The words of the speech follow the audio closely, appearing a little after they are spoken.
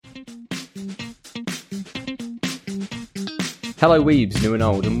Hello weebs, new and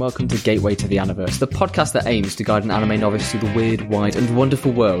old, and welcome to Gateway to the Aniverse, the podcast that aims to guide an anime novice through the weird, wide, and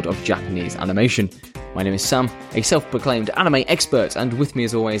wonderful world of Japanese animation. My name is Sam, a self-proclaimed anime expert, and with me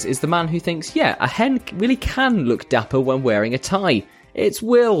as always is the man who thinks, yeah, a hen really can look dapper when wearing a tie. It's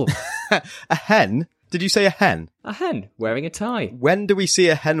Will. A hen? Did you say a hen? A hen wearing a tie. When do we see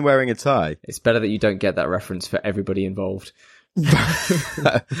a hen wearing a tie? It's better that you don't get that reference for everybody involved.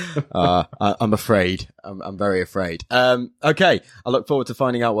 I'm afraid. I'm very afraid. Okay, I look forward to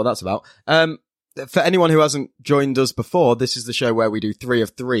finding out what that's about. For anyone who hasn't joined us before, this is the show where we do 3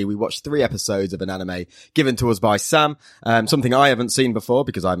 of 3. We watch 3 episodes of an anime given to us by Sam, something I haven't seen before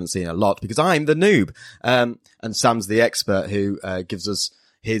because I haven't seen a lot because I'm the noob. And Sam's the expert who gives us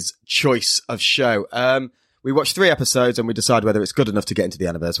his choice of show. We watch 3 episodes and we decide whether it's good enough to get into the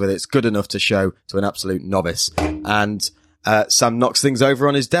Aniverse, whether it's good enough to show to an absolute novice. And Sam knocks things over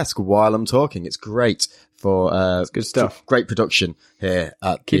on his desk while I'm talking. It's great for it's good stuff. Great production here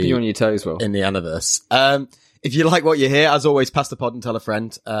at keeping you on your toes, Will. In the Aniverse. If you like what you hear, as always, pass the pod and tell a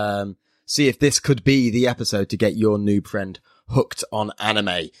friend. See if this could be the episode to get your noob friend hooked on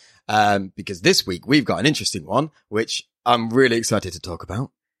anime. Because this week we've got an interesting one, which I'm really excited to talk about.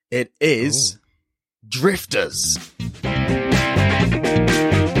 It is Drifters.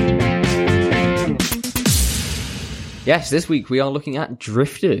 Yes, this week we are looking at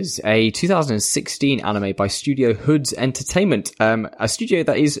Drifters, a 2016 anime by Studio Hoods Entertainment, a studio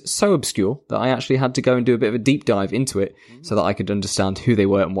that is so obscure that I actually had to go and do a bit of a deep dive into it so that I could understand who they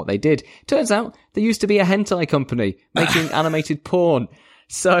were and what they did. Turns out they used to be a hentai company making animated porn.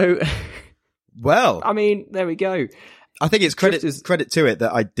 So, well, I mean, there we go. I think it's credit to it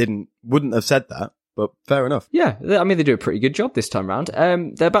that I wouldn't have said that. But fair enough. Yeah, I mean, they do a pretty good job this time round.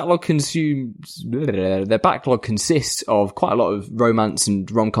 Their backlog consists of quite a lot of romance and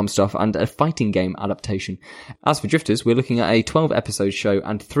rom-com stuff and a fighting game adaptation. As for Drifters, we're looking at a 12-episode show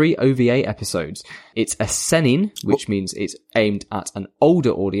and 3 OVA episodes. It's a seinen, which means it's aimed at an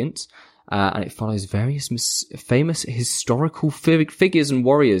older audience. And it follows various famous historical figures and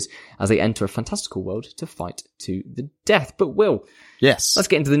warriors as they enter a fantastical world to fight to the death. But Will, yes, let's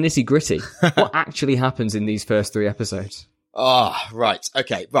get into the nitty-gritty. What actually happens in these first 3 episodes? Right.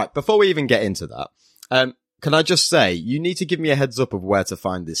 Okay, right. Before we even get into that, can I just say, you need to give me a heads up of where to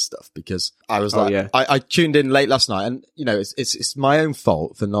find this stuff, because I was I tuned in late last night, and, you know, it's my own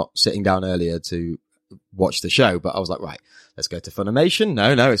fault for not sitting down earlier to watch the show, but I was like, right, let's go to Funimation.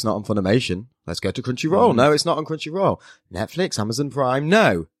 No, it's not on Funimation. Let's go to Crunchyroll. No, it's not on Crunchyroll. Netflix, Amazon Prime.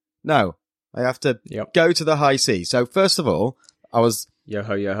 No. I have to go to the high C. So first of all, I was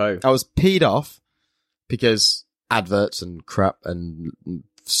Yo-ho. I was peed off because adverts and crap and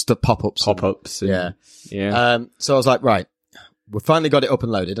pop-ups. Yeah. So I was like, right, we finally got it up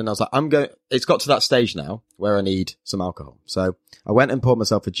and loaded, and I was like, it's got to that stage now where I need some alcohol. So I went and poured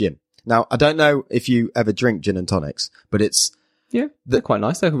myself a gin. Now, I don't know if you ever drink gin and tonics, but they're quite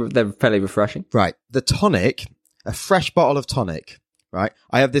nice. They're fairly refreshing. Right. The tonic, a fresh bottle of tonic, right?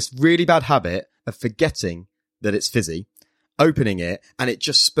 I have this really bad habit of forgetting that it's fizzy, opening it, and it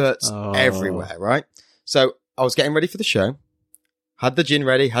just spurts everywhere, right? So I was getting ready for the show, had the gin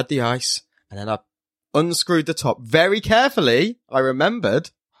ready, had the ice, and then I unscrewed the top very carefully, I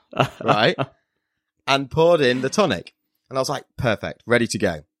remembered, right? And poured in the tonic. And I was like, perfect, ready to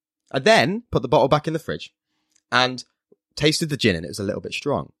go. I then put the bottle back in the fridge and tasted the gin, and it was a little bit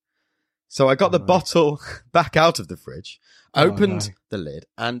strong. So I got the bottle back out of the fridge, opened the lid,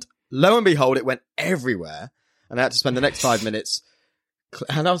 and lo and behold, it went everywhere. And I had to spend the next 5 minutes.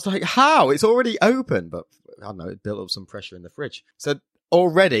 And I was like, how? It's already open. But I don't know, it built up some pressure in the fridge. So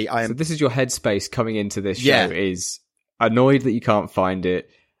already I am... So this is your headspace coming into this show, is annoyed that you can't find it.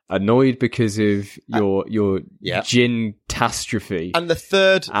 Annoyed because of your gin-tastrophe. And the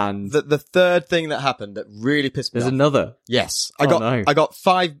third thing that happened that really pissed me off. There's another. Yes. I got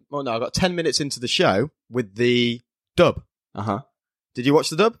 10 minutes into the show with the dub. Uh-huh. Did you watch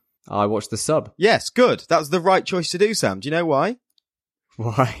the dub? I watched the sub. Yes, good. That's the right choice to do, Sam. Do you know why?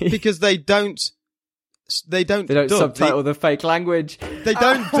 Why? Because they don't subtitle the fake language. They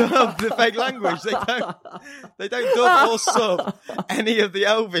don't dub the fake language. They don't dub or sub any of the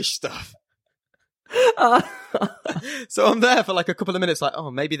Elvish stuff. So I'm there for like a couple of minutes, like,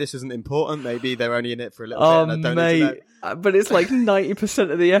 maybe this isn't important. Maybe they're only in it for a little bit. And I don't need to know. But it's like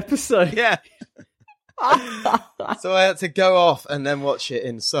 90% of the episode. Yeah. So I had to go off and then watch it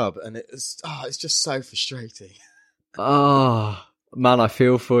in sub, and it's just so frustrating. Man, I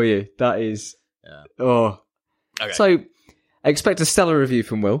feel for you. That is... Yeah. Okay. So, I expect a stellar review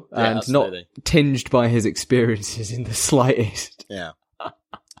from Will, and absolutely. Not tinged by his experiences in the slightest. Yeah.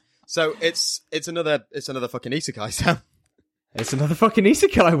 So it's another fucking Isekai, Sam. It's another fucking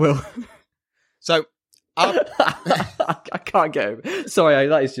isekai, Will. So, I can't get over. Sorry,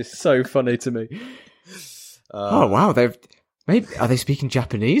 that is just so funny to me. Oh wow, are they speaking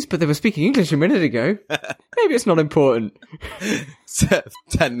Japanese? But they were speaking English a minute ago. Maybe it's not important.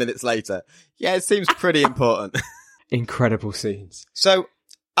 10 minutes later. Yeah, it seems pretty important. Incredible scenes. So,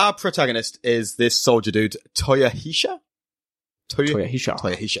 our protagonist is this soldier dude, Toyohisha,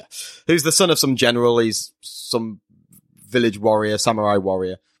 who's the son of some general. He's some village warrior, samurai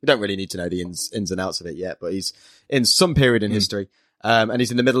warrior. We don't really need to know the ins and outs of it yet, but he's in some period in history. And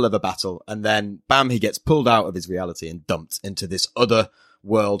he's in the middle of a battle, and then, bam, he gets pulled out of his reality and dumped into this other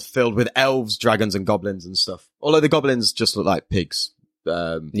world filled with elves, dragons, and goblins and stuff. Although the goblins just look like pigs.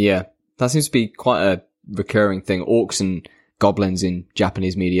 Yeah, that seems to be quite a recurring thing. Orcs and goblins in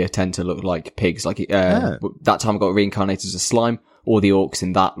Japanese media tend to look like pigs. Like that time I got reincarnated as a slime, or the orcs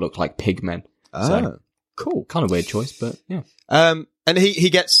in that look like pig men. So, cool. Kind of weird choice, but yeah. And he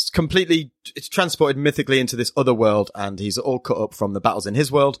gets completely transported mythically into this other world, and he's all cut up from the battles in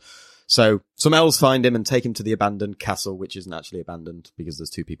his world. So some elves find him and take him to the abandoned castle, which isn't actually abandoned because there's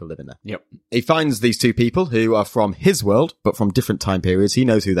 2 people living there. Yep. He finds these 2 people who are from his world, but from different time periods. He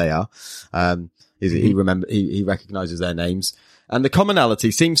knows who they are. He recognizes their names. And the commonality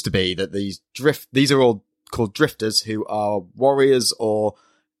seems to be that these are all called drifters, who are warriors or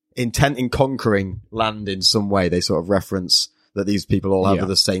intent in conquering land in some way. They sort of reference that these people all have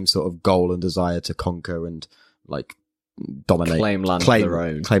the same sort of goal and desire to conquer and like dominate, claim land for their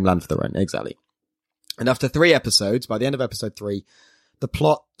own. Claim land for their own, exactly. And after 3 episodes, by the end of episode 3, the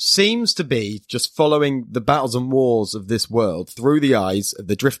plot seems to be just following the battles and wars of this world through the eyes of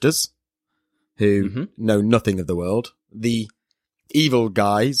the drifters, who know nothing of the world, the evil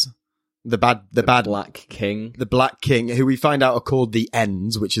guys, the Black King, who we find out are called the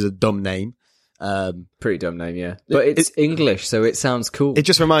Ends, which is a dumb name. Pretty dumb name, yeah. But it's English, so it sounds cool. It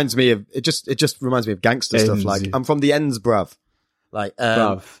just reminds me of gangster stuff. Like, I'm from the Ends, bruv. Like,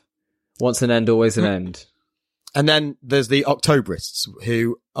 bruv. Once an end, always an end. And then there's the Octoberists,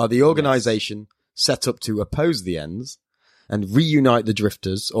 who are the organization set up to oppose the Ends and reunite the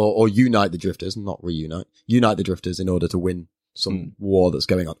drifters, or unite the drifters, not reunite, unite the drifters in order to win some war that's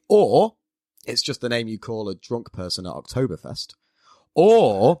going on. Or it's just the name you call a drunk person at Oktoberfest.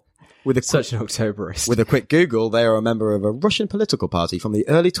 Or such an Octoberist. With a quick Google, they are a member of a Russian political party from the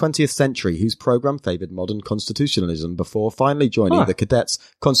early 20th century whose program favoured modern constitutionalism before finally joining the Cadets,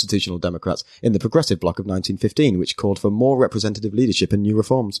 Constitutional Democrats, in the Progressive Bloc of 1915, which called for more representative leadership and new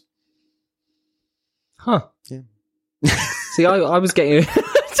reforms. Huh. Yeah. See, I was getting...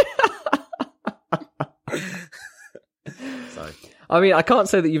 Sorry. I mean, I can't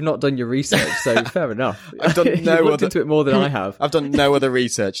say that you've not done your research, so fair enough. I've done You've looked into it more than I have. I've done no other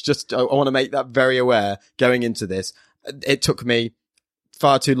research. Just, I want to make that very aware going into this. It took me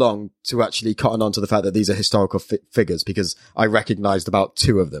far too long to actually cotton on to the fact that these are historical figures, because I recognised about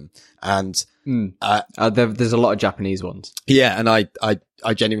 2 of them. And there's a lot of Japanese ones. Yeah, and I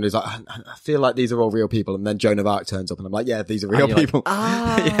genuinely was like, I feel like these are all real people. And then Joan of Arc turns up and I'm like, yeah, these are real people.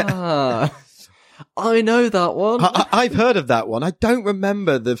 Like, yeah. I know that one. I've heard of that one. I don't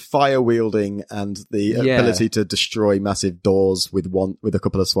remember the fire wielding and the ability to destroy massive doors with a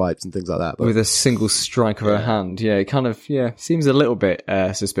couple of swipes and things like that. But with a single strike of her hand. Yeah, it kind of, seems a little bit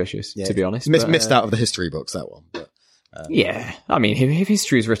suspicious, to be honest. Missed out of the history books, that one. But, yeah, I mean, if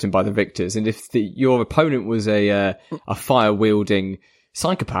history is written by the victors, and if your opponent was a fire wielding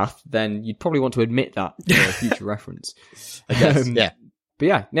psychopath, then you'd probably want to admit that for future reference. I guess, yeah.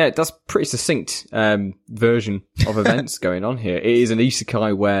 But yeah, that's pretty succinct version of events going on here. It is an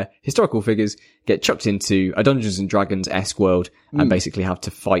isekai where historical figures get chucked into a Dungeons and Dragons-esque world and basically have to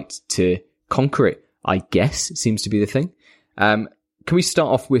fight to conquer it, I guess, seems to be the thing. Can we start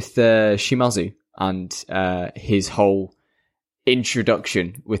off with Shimazu and his whole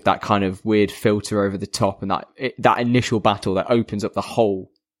introduction with that kind of weird filter over the top and that initial battle that opens up the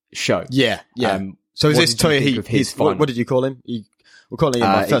whole show? Yeah. So is this Toyohi? What did you call him? We're calling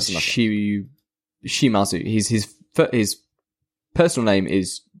him by first name. Shimazu. His personal name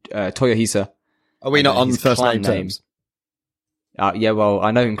is Toyohisa. Are we not on first name terms? Yeah, well,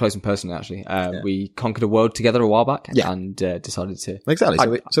 I know him close and personally, actually. We conquered a world together a while back and decided to...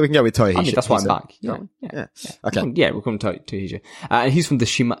 Exactly, so we can go with Toyohisha. I mean, that's why I'm back. Yeah. Okay. Yeah, we'll call him Toyohisha. And he's from the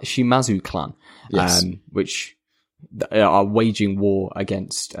Shimazu clan, which are waging war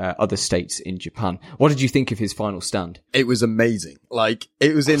against other states in Japan. What did you think of his final stand? It was amazing. Like,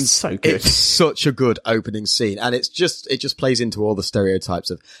 it was so good. It's such a good opening scene, and it just plays into all the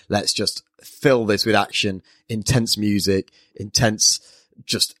stereotypes of let's just fill this with action, intense music, intense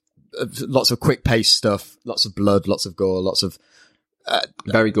just lots of quick paced stuff, lots of blood, lots of gore, lots of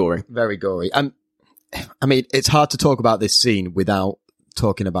very gory. Very gory. I mean, it's hard to talk about this scene without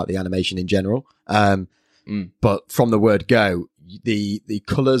talking about the animation in general. But from the word go, the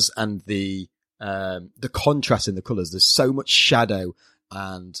colours and the contrast in the colours, there's so much shadow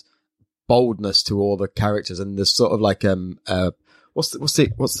and boldness to all the characters, and there's sort of like what's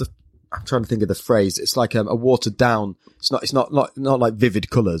the I'm trying to think of the phrase. It's like a watered down. It's not like vivid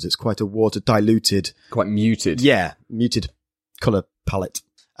colours. It's quite a watered, diluted, quite muted. Yeah, muted colour palette.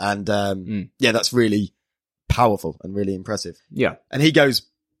 And yeah, that's really powerful and really impressive. Yeah. And he goes,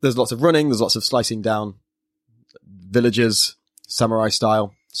 there's lots of running, there's lots of slicing down villagers, samurai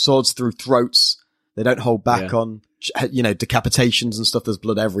style, swords through throats. They don't hold back on, decapitations and stuff. There's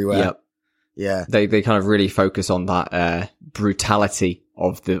blood everywhere. Yep. Yeah. They kind of really focus on that brutality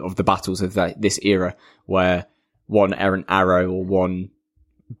of the battles of this era, where one errant arrow or one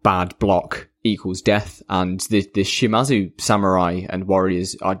bad block equals death, and the Shimazu samurai and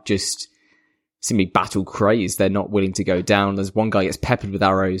warriors are just simply battle crazed. They're not willing to go down. There's one guy gets peppered with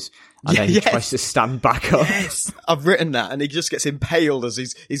arrows, and then he tries to stand back up. Yes, I've written that, and he just gets impaled as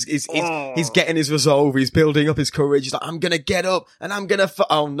he's getting his resolve. He's building up his courage. He's like, I'm gonna get up, and I'm gonna.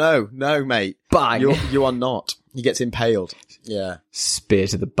 Oh no, mate, bang! You are not. He gets impaled. Yeah, spear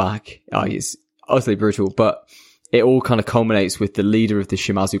to the back. Oh, it's utterly brutal, but it all kind of culminates with the leader of the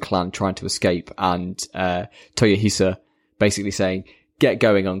Shimazu clan trying to escape, and Toyohisa basically saying, "Get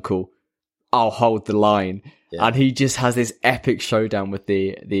going, uncle. I'll hold the line." Yeah. And he just has this epic showdown with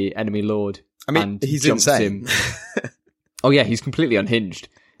the enemy lord. I mean, and he's jumps insane. Him. Oh yeah, he's completely unhinged.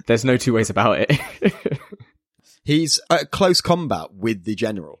 There's no two ways about it. He's at close combat with the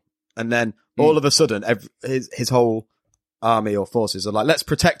general, and then all of a sudden, his whole army or forces are like, "Let's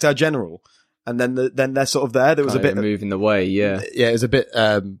protect our general." And then they're sort of there. There was a bit moving the way, yeah. Yeah, it was a bit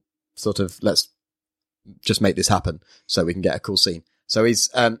sort of, let's just make this happen so we can get a cool scene. So it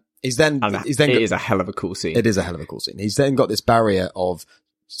is a hell of a cool scene. It is a hell of a cool scene. He's then got this barrier of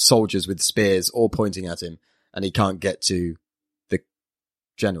soldiers with spears all pointing at him, and he can't get to the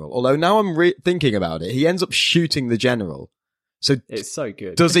general. Although now I'm thinking about it, he ends up shooting the general. So it's so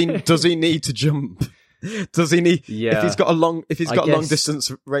good. Does he need to jump? Does he need? Yeah. If he's got a long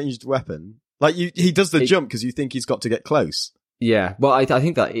distance ranged weapon, like he does the jump because you think he's got to get close. Yeah, well, I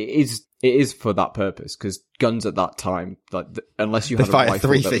think that it is for that purpose, because guns at that time, like unless you had a rifle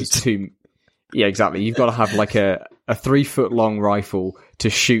 3 that feet. was too, yeah, exactly. You've got to have like a 3 foot long rifle to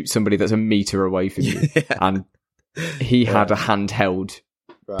shoot somebody that's a meter away from you, and he had a handheld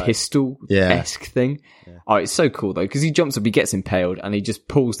pistol-esque thing. Yeah. Oh, it's so cool though, because he jumps up, he gets impaled, and he just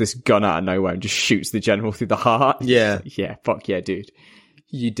pulls this gun out of nowhere and just shoots the general through the heart. Yeah, yeah, fuck yeah, dude,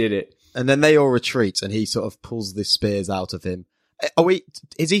 you did it. And then they all retreat, and he sort of pulls the spears out of him.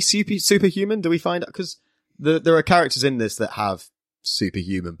 Is he superhuman? Do we find out? Because there are characters in this that have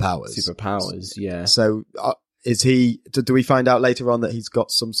superhuman powers. Superpowers, yeah. So is he? Do we find out later on that he's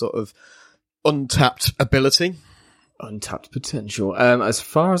got some sort of untapped ability? Untapped potential. As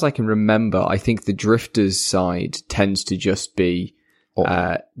far as I can remember, I think the Drifters side tends to just be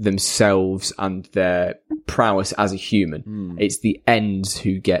themselves and their prowess as a human. It's the Ends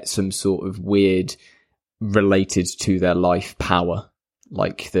who get some sort of weird related to their life power,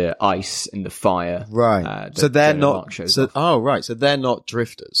 like the ice and the fire. Right. So they're not. So they're not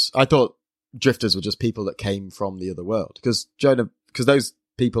Drifters. I thought Drifters were just people that came from the other world, because those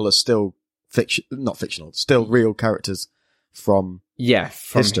people are still not fictional, still real characters from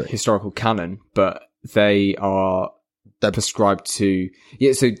history. Historical canon, but they're prescribed to.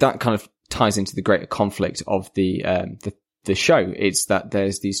 Yeah. So that kind of ties into the greater conflict of the show. It's that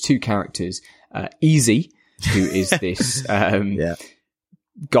there's these two characters. Easy, who is this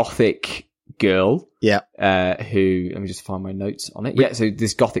gothic girl, who, let me just find my notes on it. So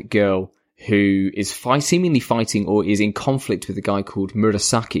this gothic girl who is seemingly fighting or is in conflict with a guy called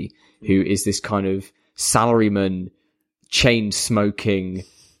Murasaki, who is this kind of salaryman, chain-smoking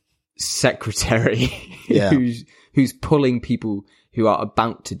secretary who's pulling people who are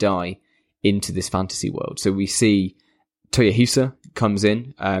about to die into this fantasy world. So we see Toyohisa comes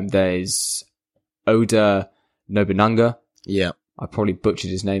in, there's Oda Nobunaga. Yeah. I probably butchered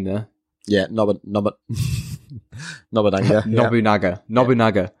his name there. Yeah, Nobunaga.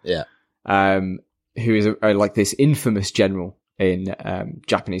 Nobunaga. Yeah. Who is like this infamous general in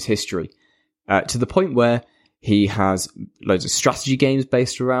Japanese history, to the point where he has loads of strategy games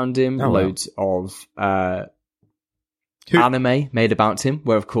based around him, loads of anime made about him,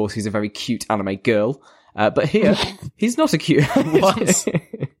 where of course he's a very cute anime girl. But here, he's not a cute. What?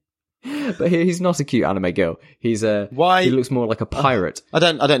 But he's not a cute anime girl. He's Why? He looks more like a pirate. I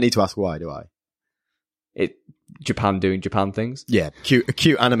don't need to ask why, do I? Japan doing Japan things. Yeah,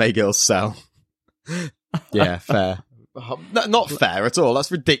 cute anime girls sell. Yeah, fair. Not fair at all.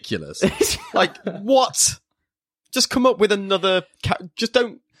 That's ridiculous. Like, what? Just come up with another. Just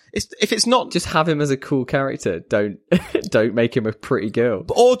don't. If it's not, just have him as a cool character. Don't make him a pretty girl.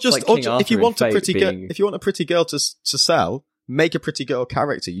 Or just, like if you want a Fate pretty girl, being... if you want a pretty girl to sell, make a pretty girl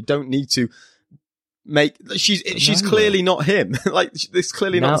character. You don't need to make. She's clearly not him. Like, it's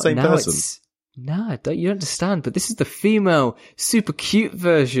clearly not the same person. You don't understand. But this is the female, super cute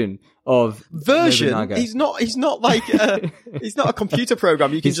version of Nobunaga. He's not like he's not a computer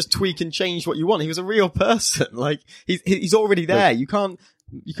program. You can just tweak and change what you want. He was a real person. Like, he's already there. You can't.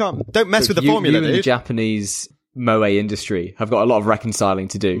 Don't mess with the formula, you dude. And the Japanese moe industry have got a lot of reconciling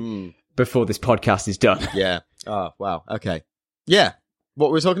to do before this podcast is done. Yeah. Oh, wow. Okay. Yeah. What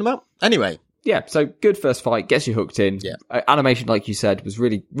were we talking about? Anyway. Yeah. So good first fight, gets you hooked in. Yeah. Animation, like you said, was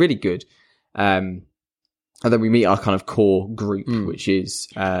really, really good. And then we meet our kind of core group, which is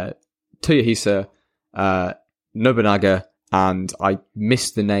Toyohisa, Nobunaga, and I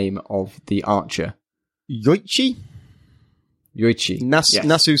missed the name of the archer. Yoichi? Yoichi.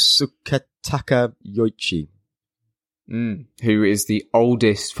 Nasu Suketaka Yoichi. Who is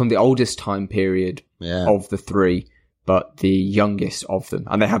from the oldest time period of the three, but the youngest of them.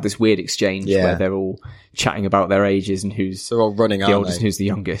 And they have this weird exchange where they're all chatting about their ages and they're all running, the oldest and who's the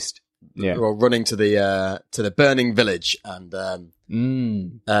youngest. Yeah. They're all running to the burning village, and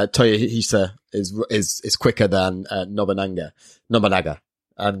Toyohisa is quicker than Nobunaga.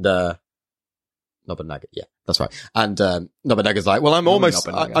 And Nobunaga, yeah, that's right. And Nobunaga's like, well,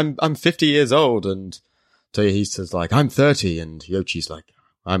 I'm 50 years old, and Toyohisa's like, I'm 30, and Yoichi's like,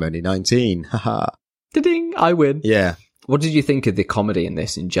 I'm only 19. Haha. Ding! I win. Yeah. What did you think of the comedy in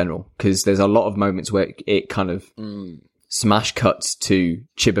this in general? Because there's a lot of moments where it kind of smash cuts to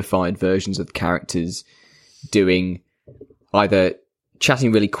chibified versions of the characters doing either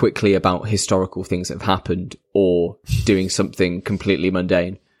chatting really quickly about historical things that have happened or doing something completely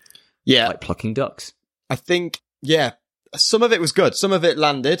mundane. Yeah. Like plucking ducks. I think, some of it was good. Some of it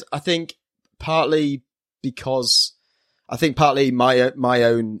landed. I think partly my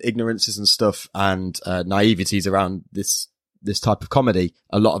own ignorances and stuff and naiveties around this type of comedy,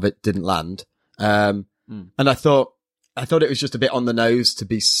 a lot of it didn't land. And I thought it was just a bit on the nose to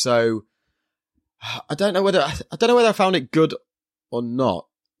be so. I don't know whether I found it good or not.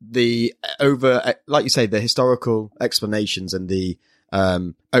 The like you say, the historical explanations and the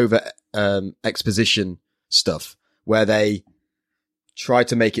exposition stuff, where they try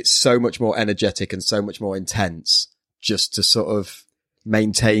to make it so much more energetic and so much more intense, just to sort of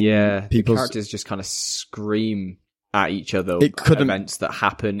maintain people's... The characters just kind of scream at each other at events that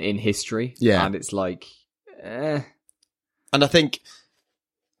happen in history. Yeah. And it's like, And I think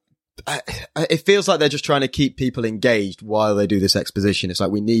it feels like they're just trying to keep people engaged while they do this exposition. It's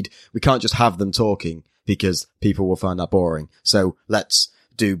like we can't just have them talking because people will find that boring. So let's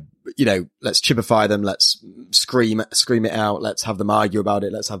chibify them. Let's scream it out. Let's have them argue about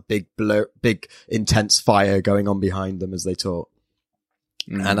it. Let's have big intense fire going on behind them as they talk.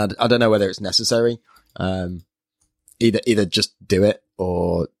 And I don't know whether it's necessary. Either just do it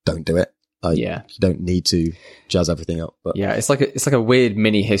or don't do it. You don't need to jazz everything up. But yeah, it's like a weird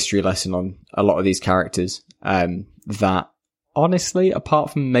mini history lesson on a lot of these characters. That honestly,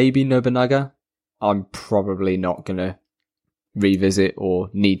 apart from maybe Nobunaga, I'm probably not gonna revisit or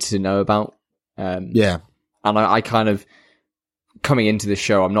need to know about. And I kind of, coming into the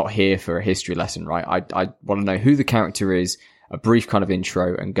show, I'm not here for a history lesson, right? I want to know who the character is, a brief kind of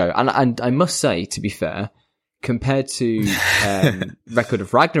intro, and go. And I must say, to be fair, compared to Record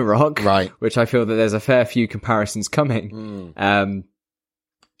of Ragnarok, right, which I feel that there's a fair few comparisons coming.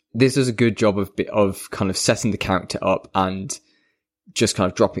 This does a good job of kind of setting the character up and just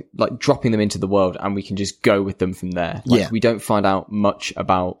kind of dropping them into the world, and we can just go with them from there. We don't find out much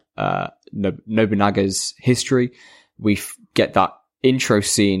about Nobunaga's history. We get that intro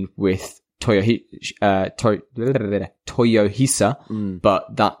scene with Toyohisa,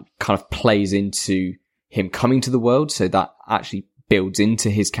 but that kind of plays into him coming to the world, so that actually builds into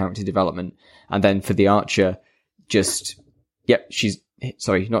his character development. And then for the archer, he's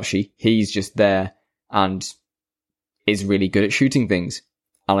just there and is really good at shooting things.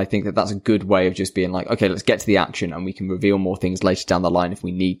 And I think that that's a good way of just being like, okay, let's get to the action and we can reveal more things later down the line if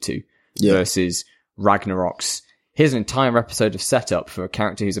we need to. Versus Ragnarok's, here's an entire episode of setup for a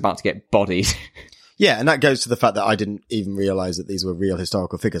character who's about to get bodied. Yeah, and that goes to the fact that I didn't even realize that these were real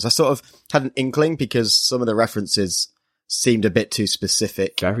historical figures. I sort of had an inkling because some of the references seemed a bit too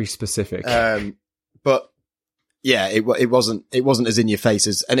specific. Very specific. But yeah, it wasn't as in your face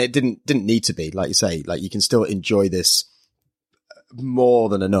as, and it didn't need to be, like you say. Like, you can still enjoy this more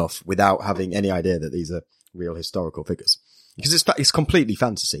than enough without having any idea that these are real historical figures, because it's completely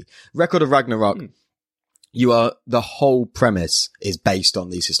fantasy. Record of Ragnarok. The whole premise is based on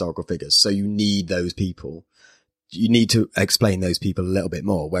these historical figures, so you need those people. You need to explain those people a little bit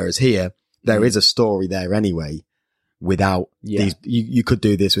more. Whereas here, there is a story there anyway. Without these, you could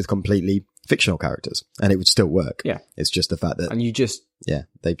do this with completely fictional characters, and it would still work. Yeah, it's just the fact that, and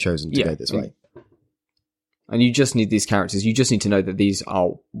they've chosen to go this way. And you just need these characters. You just need to know that these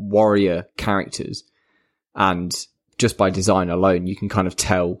are warrior characters, and just by design alone, you can kind of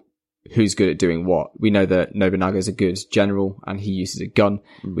tell who's good at doing what. We know that Nobunaga is a good general, and he uses a gun.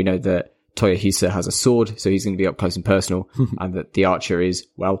 We know that Toyohisa has a sword, so he's going to be up close and personal, and that the archer is,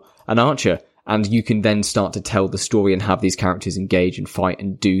 well, an archer. And you can then start to tell the story and have these characters engage and fight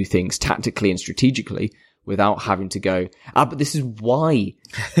and do things tactically and strategically without having to go, but this is why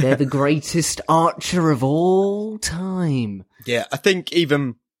they're the greatest archer of all time. Yeah, I think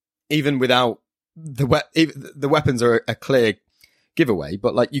even without the weapons are a clear giveaway,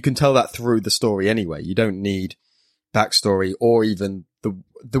 but like, you can tell that through the story anyway. You don't need backstory, or even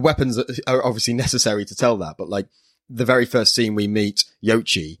the weapons are obviously necessary to tell that. But like, the very first scene we meet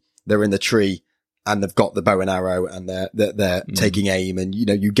Yoichi, they're in the tree and they've got the bow and arrow and they're taking aim, and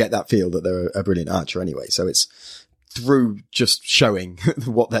you get that feel that they're a brilliant archer anyway. So it's through just showing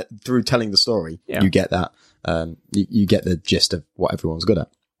through telling the story, you get that, you get the gist of what everyone's good at.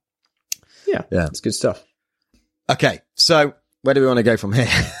 Yeah. It's good stuff. Okay. So where do we want to go from here?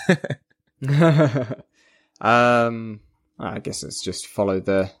 I guess let's just follow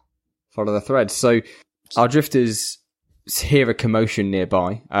the thread. So our drifters hear a commotion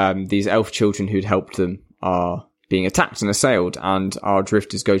nearby. These elf children who'd helped them are being attacked and assailed, and our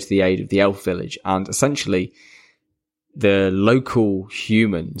drifters go to the aid of the elf village, and essentially the local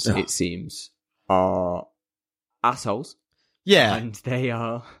humans, it seems, are assholes. Yeah. And they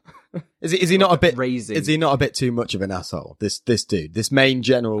are Is he not a bit raising? Is he not a bit too much of an asshole? This dude, this main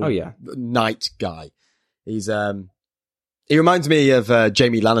general, knight guy. He's he reminds me of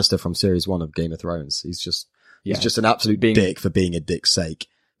Jaime Lannister from series 1 of Game of Thrones. He's just an absolute dick for being a dick's sake.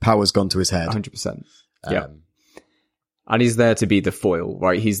 Power's gone to his head. 100%. Yeah. And he's there to be the foil,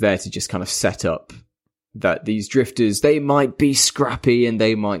 right? He's there to just kind of set up that these drifters, they might be scrappy and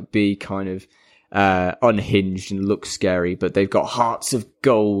they might be kind of unhinged and look scary, but they've got hearts of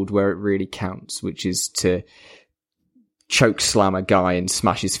gold where it really counts, which is to choke slam a guy and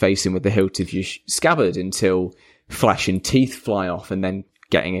smash his face in with the hilt of your scabbard until flesh and teeth fly off, and then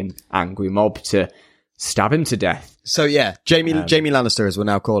getting an angry mob to stab him to death. So yeah, Jaime Lannister, as we're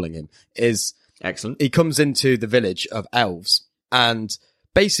now calling him, is excellent. He comes into the village of elves and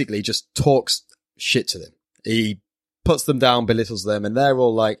basically just talks shit to them. He puts them down, belittles them, and they're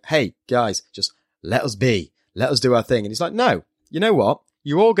all like, "Hey guys, just let us be. Let us do our thing." And he's like, "No, you know what?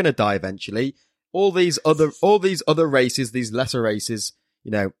 You're all going to die eventually. All these other races, these lesser races,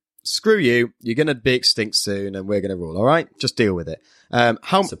 screw you. You're going to be extinct soon, and we're going to rule. All right, just deal with it."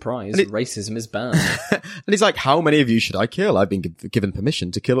 Surprise! Racism is banned. And he's like, "How many of you should I kill? I've been given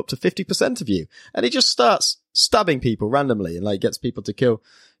permission to kill up to 50% of you." And he just starts stabbing people randomly, and like gets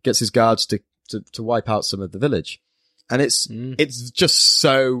his guards to wipe out some of the village. And it's just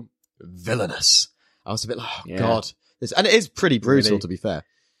so villainous. I was a bit like, God. And it is pretty brutal, to be fair.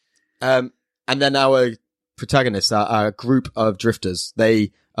 And then our protagonists, our group of drifters,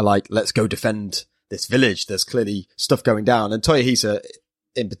 they are like, "Let's go defend this village. There's clearly stuff going down." And Toyohisa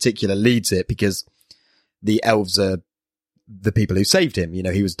in particular leads it because the elves are the people who saved him.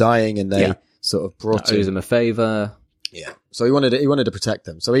 He was dying and they sort of brought him a favor. Yeah. So he wanted to protect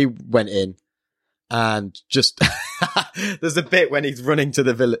them. So he went in and just there's a bit when he's running to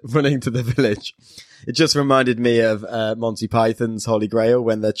the village. It just reminded me of Monty Python's Holy Grail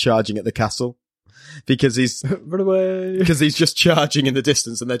when they're charging at the castle. Because he's run away. Because he's just charging in the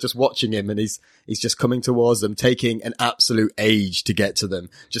distance and they're just watching him, and he's just coming towards them, taking an absolute age to get to them,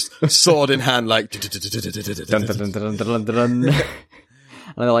 just sword in hand, like and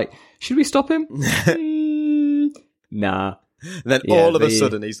they're like, "Should we stop him?" Nah. And then all of a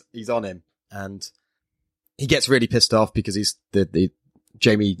sudden he's on him, and he gets really pissed off because he's the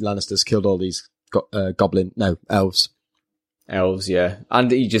Jaime Lannister's killed all these elves. Elves, yeah. And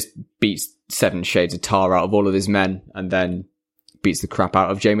he just beats 7 shades of tar out of all of his men, and then beats the crap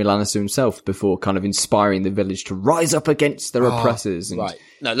out of Jaime Lannister himself before kind of inspiring the village to rise up against their oppressors. And right.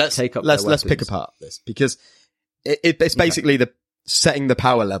 No, let's pick weapons. apart this, because it's basically the setting the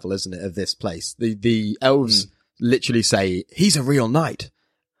power level, isn't it, of this place. The elves literally say, he's a real knight.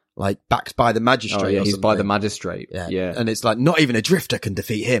 Like, backed by the magistrate. Oh, yeah, or he's something. by the magistrate. Yeah. And it's like, not even a drifter can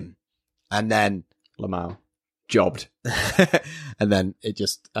defeat him. And then Lamau. Jobbed. and then it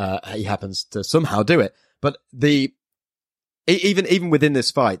just, he happens to somehow do it. But even within this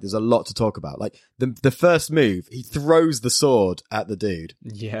fight, there's a lot to talk about. Like, the first move, he throws the sword at the dude.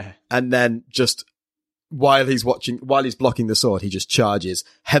 Yeah. And then just, while he's blocking the sword, he just charges,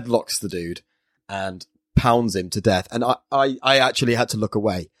 headlocks the dude, and pounds him to death. And I actually had to look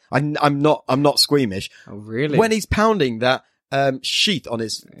away. I'm not squeamish. Oh, really? When he's pounding that sheath on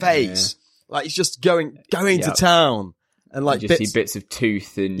his face, like he's just going to town, and like you just see bits of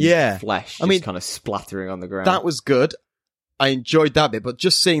tooth and flesh just kind of splattering on the ground. That was good. I enjoyed that bit, but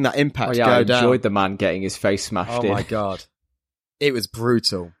just seeing that impact go down. I enjoyed the man getting his face smashed in. Oh my god. It was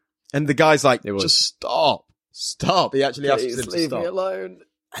brutal. And the guy's like, just stop. He actually asks him to stop. Leave me alone.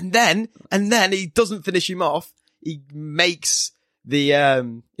 And then he doesn't finish him off. He makes the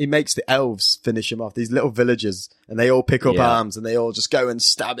elves finish him off, these little villagers, and they all pick up arms and they all just go and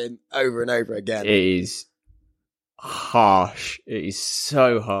stab him over and over again. It is harsh. It is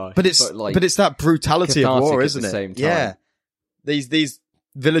so harsh. But it's that brutality of war, isn't it? Same time. Yeah. These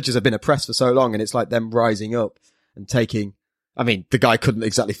villagers have been oppressed for so long, and it's like them rising up and taking. I mean, the guy couldn't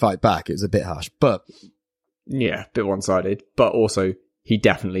exactly fight back. It was a bit harsh, but yeah, a bit one-sided. But also, he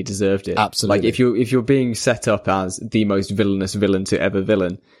definitely deserved it. Absolutely. Like, if you're being set up as the most villainous villain to ever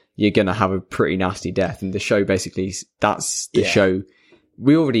villain, you're gonna have a pretty nasty death. And the show basically, that's the show.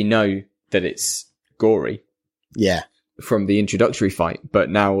 We already know that it's gory. Yeah. From the introductory fight,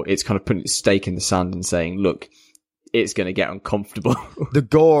 but now it's kind of putting its stake in the sand and saying, look, it's going to get uncomfortable. The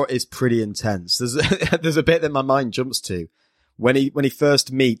gore is pretty intense. There's a bit that my mind jumps to when he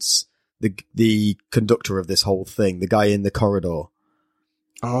first meets the conductor of this whole thing, the guy in the corridor.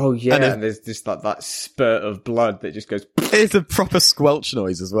 Oh yeah, and there's just like that spurt of blood that just goes. It's a proper squelch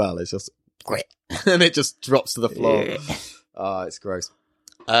noise as well. It's just and it just drops to the floor. Yeah. Oh, it's gross.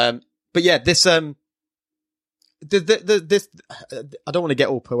 But yeah, this this I don't want to get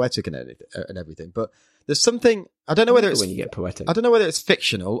all poetic and everything, but there's something, I don't know whether it's when you get poetic. I don't know whether it's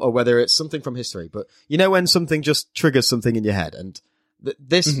fictional or whether it's something from history, but you know when something just triggers something in your head, and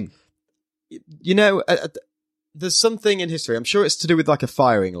this, you know, there's something in history. I'm sure it's to do with like a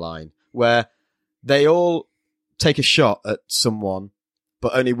firing line where they all take a shot at someone,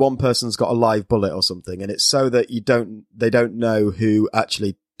 but only one person's got a live bullet or something, and it's so that they don't know who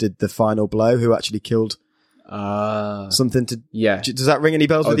actually did the final blow, who actually killed something to. Yeah. Does that ring any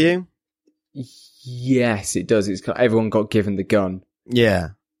bells with you? Yes, it does. It's everyone got given the gun. Yeah.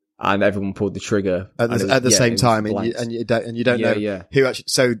 And everyone pulled the trigger at the same time, and you don't know who actually.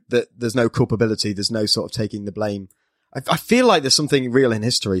 So that there's no culpability. There's no sort of taking the blame. I feel like there's something real in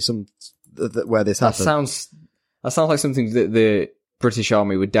history, where this happened. That sounds like something that the British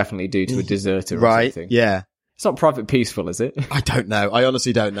Army would definitely do to a deserter, right? Or something. Yeah. It's not Private Peaceful, is it? I don't know. I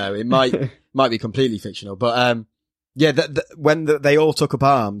honestly don't know. It might be completely fictional, but yeah, when they all took up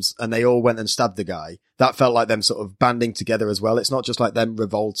arms and they all went and stabbed the guy, that felt like them sort of banding together as well. It's not just like them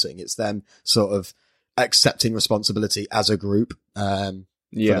revolting; it's them sort of accepting responsibility as a group for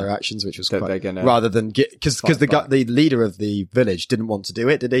their actions, which was quite, rather than because the leader of the village didn't want to do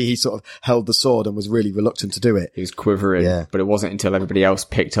it, did he? He sort of held the sword and was really reluctant to do it. He was quivering, but it wasn't until everybody else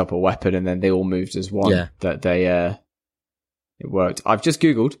picked up a weapon and then they all moved as one that they. It worked. I've just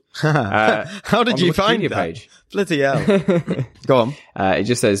Googled. How did you find that? Page. Bloody hell. Go on. It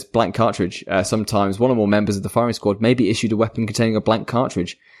just says blank cartridge. Sometimes one or more members of the firing squad may be issued a weapon containing a blank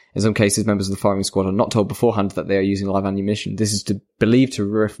cartridge. In some cases, members of the firing squad are not told beforehand that they are using live ammunition. This is believed to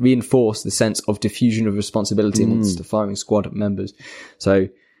reinforce the sense of diffusion of responsibility amongst the firing squad members. So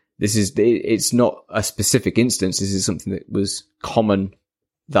it's not a specific instance. This is something that was common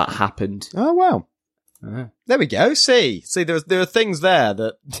that happened. Oh, wow. There we go. See, there are things there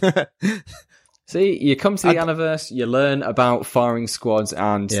that. See, you come to the Anniverse, you learn about firing squads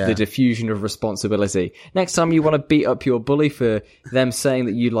and the diffusion of responsibility. Next time you want to beat up your bully for them saying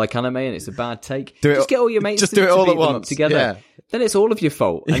that you like anime and it's a bad take, just get all your mates to do it all at once together. Yeah. Then it's all of your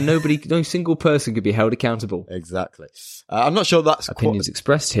fault, and no single person could be held accountable. Exactly. I'm not sure that's opinions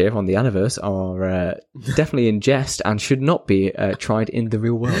expressed here on the Anniverse are definitely in jest and should not be tried in the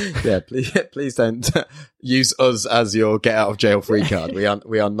real world. Yeah, please don't use us as your get out of jail free card. We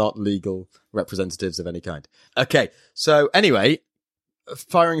are not legal representatives of any kind. Okay, so anyway,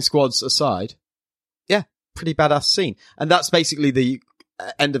 firing squads aside, yeah, pretty badass scene, and that's basically the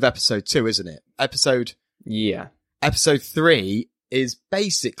end of episode 2, isn't it? Episode 3 is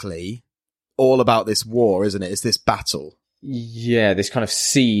basically all about this war, isn't it? It's this battle. Yeah, this kind of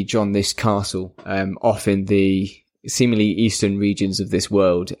siege on this castle, off in the seemingly eastern regions of this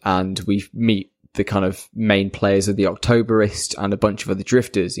world, and we meet the kind of main players of the Octoberist and a bunch of other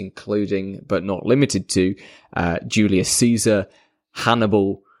drifters, including, but not limited to, Julius Caesar,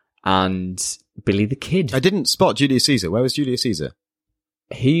 Hannibal, and Billy the Kid. I didn't spot Julius Caesar. Where was Julius Caesar?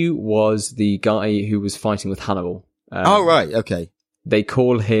 He was the guy who was fighting with Hannibal. Oh, right, okay. They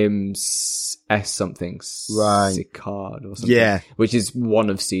call him S something, right? Sicard or something. Yeah, which is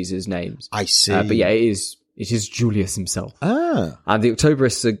one of Caesar's names. I see. But yeah, it is Julius himself. Ah, and the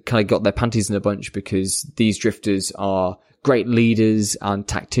Octoberists have kind of got their panties in a bunch because these drifters are great leaders and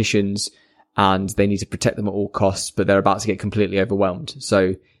tacticians, and they need to protect them at all costs. But they're about to get completely overwhelmed.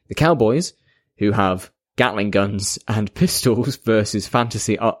 So the cowboys, who have Gatling guns and pistols versus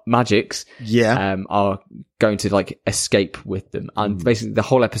fantasy magics, are going to like escape with them. And basically the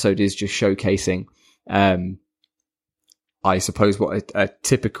whole episode is just showcasing, I suppose, what a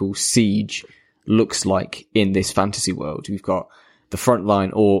typical siege looks like in this fantasy world. You've got the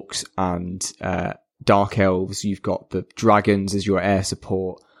frontline orcs and dark elves. You've got the dragons as your air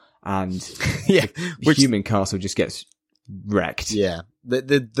support, and the human castle just gets wrecked. Yeah,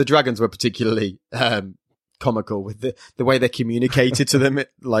 the dragons were particularly comical with the way they communicated to them,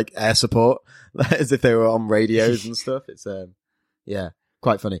 like air support, as if they were on radios and stuff. It's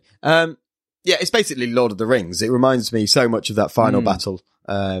quite funny. It's basically Lord of the Rings. It reminds me so much of that final battle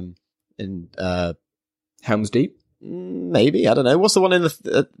in Helm's Deep. Maybe, I don't know. What's the one in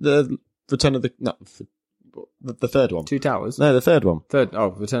the Return of the the third one? Two Towers. No, the third one.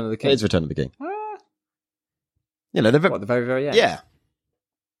 Return of the King. It is Return of the King. You know, the very, very end? Yeah.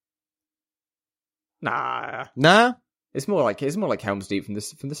 Nah. It's more like Helm's Deep from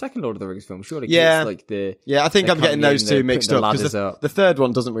the second Lord of the Rings film. Surely, yeah. It's like I think I'm getting those two mixed up because the third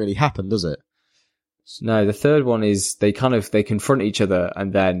one doesn't really happen, does it? No, the third one is they confront each other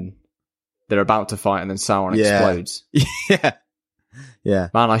and then they're about to fight and then Sauron explodes. Yeah.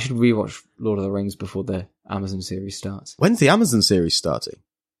 Man, I should rewatch Lord of the Rings before the Amazon series starts. When's the Amazon series starting?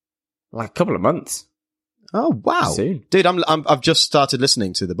 Like a couple of months. Oh wow, soon, dude! I've just started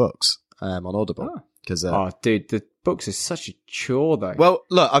listening to the books on Audible because dude, the books is such a chore though. Well,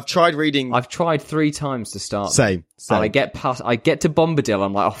 look, I've tried reading. I've tried 3 times to start. Same. And I get to Bombadil.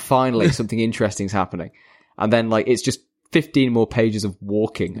 I'm like, oh, finally something interesting's happening, and then like it's just 15 more pages of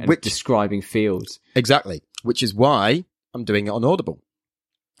walking and describing fields. Exactly, which is why I'm doing it on Audible.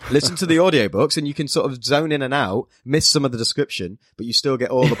 Listen to the audiobooks and you can sort of zone in and out, miss some of the description, but you still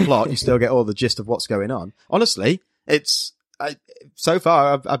get all the plot, you still get all the gist of what's going on. Honestly, so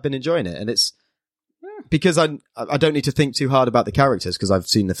far I've been enjoying it, and it's because I don't need to think too hard about the characters because I've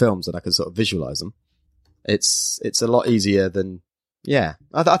seen the films and I can sort of visualize them. It's a lot easier than I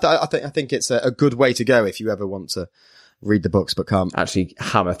think it's a good way to go if you ever want to read the books but can't actually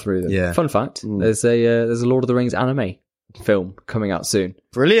hammer through them. Yeah. Fun fact: there's a Lord of the Rings anime film coming out soon.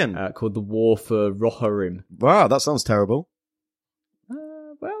 Brilliant. Called The War for Rohirrim. Wow, that sounds terrible.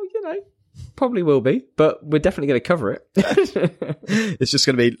 Well, you know, probably will be, but we're definitely going to cover it. It's just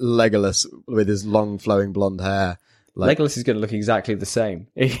going to be Legolas with his long flowing blonde hair. Legolas is going to look exactly the same.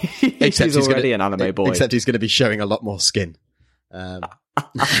 He's already an anime boy. Except he's going to be showing a lot more skin. I'm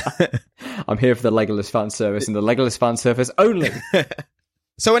here for the Legolas fan service and the Legolas fan service only.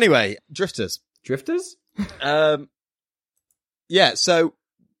 So anyway, Drifters? Yeah, so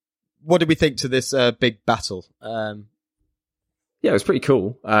what did we think to this big battle? Yeah, it was pretty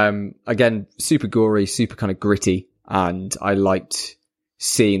cool. Again, super gory, super kind of gritty, and I liked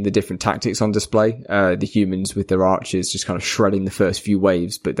seeing the different tactics on display. The humans with their archers just kind of shredding the first few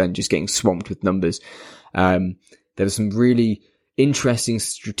waves, but then just getting swamped with numbers. There were some really interesting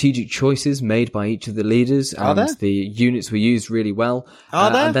strategic choices made by each of the leaders, and the units were used really well.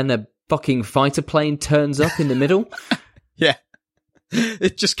 And then a fucking fighter plane turns up in the middle. Yeah.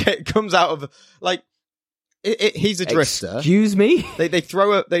 It just comes out of like he's a drifter. Excuse me. They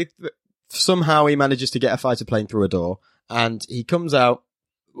throw somehow he manages to get a fighter plane through a door, and he comes out.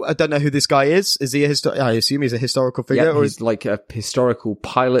 I don't know who this guy is. Is he I assume he's a historical figure. Yeah, he's like a historical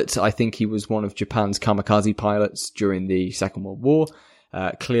pilot. I think he was one of Japan's kamikaze pilots during the Second World War.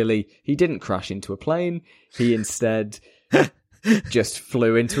 Clearly, he didn't crash into a plane. He instead just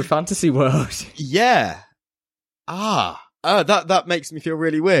flew into a fantasy world. Yeah. That makes me feel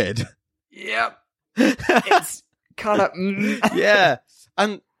really weird. Yep. It's kind of... Yeah.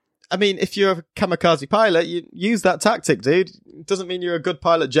 And, I mean, if you're a kamikaze pilot, you use that tactic, dude. It doesn't mean you're a good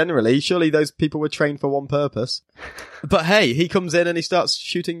pilot generally. Surely those people were trained for one purpose. But hey, he comes in and he starts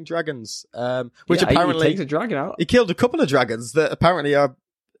shooting dragons. Which apparently... He takes a dragon out. He killed a couple of dragons that apparently are,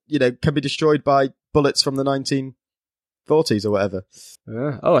 can be destroyed by bullets from the 40s or whatever.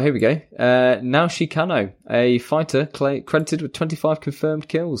 Oh, here we go. Naoshi Kano, a fighter credited with 25 confirmed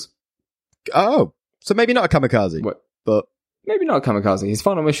kills. Oh, so maybe not a kamikaze, but maybe not a kamikaze. His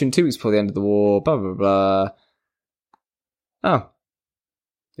final mission 2 weeks before the end of the war. Blah blah blah. Oh,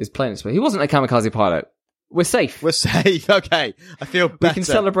 it's plain its way. He wasn't a kamikaze pilot. We're safe. We're safe. Okay, I feel better. We can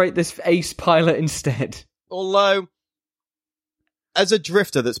celebrate this ace pilot instead. Although, as a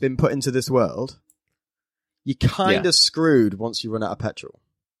drifter that's been put into this world, you're kind of screwed once you run out of petrol.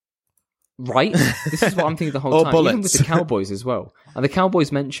 Right? This is what I'm thinking the whole or time. Bullets. Even with the cowboys as well. And the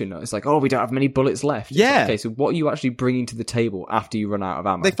cowboys mention, it's like, oh, we don't have many bullets left. It's Yeah. like, okay, so what are you actually bringing to the table after you run out of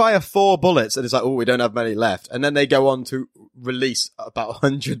ammo? They fire 4 bullets and it's like, oh, we don't have many left. And then they go on to release about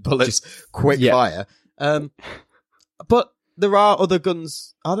 100 bullets, quick fire. But there are other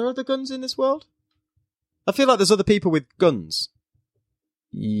guns. Are there other guns in this world? I feel like there's other people with guns.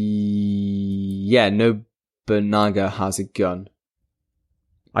 Yeah, Nobunaga has a gun.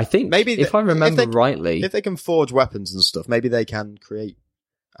 I think, maybe if I remember rightly... If they can forge weapons and stuff, maybe they can create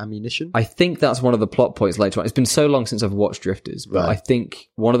ammunition? I think that's one of the plot points later on. It's been so long since I've watched Drifters, but I think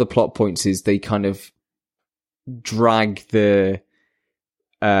one of the plot points is they kind of drag the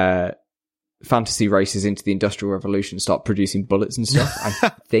fantasy races into the Industrial Revolution and start producing bullets and stuff,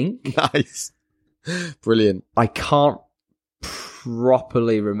 I think. Nice. Brilliant. I can't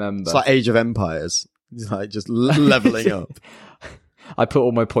properly remember. It's like Age of Empires. It's like just leveling up. I put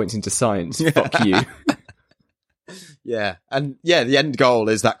all my points into science. Fuck you. Yeah. And yeah, the end goal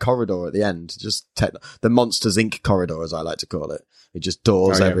is that corridor at the end. Just the Monsters Inc. corridor, as I like to call it. It just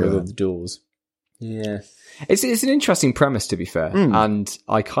doors everywhere. With the doors. Yeah. It's an interesting premise, to be fair. And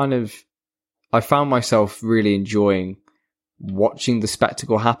I found myself really enjoying watching the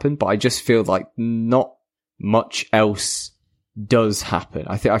spectacle happen, but I just feel like not much else does happen.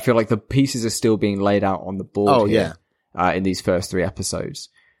 I feel like the pieces are still being laid out on the board here, in these first 3 episodes.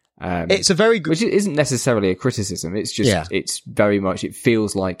 It's a very good... Which isn't necessarily a criticism. It's just, it's very much, it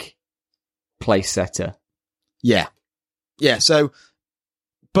feels like place setter. Yeah. Yeah, so...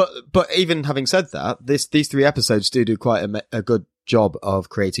 But even having said that, these 3 episodes do quite a good job of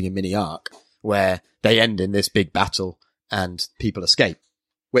creating a mini arc where they end in this big battle and people escape,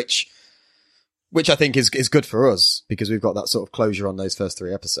 which I think is good for us because we've got that sort of closure on those first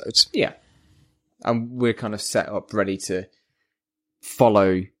 3 episodes. Yeah. And we're kind of set up ready to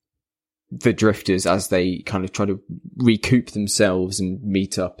follow the drifters as they kind of try to recoup themselves and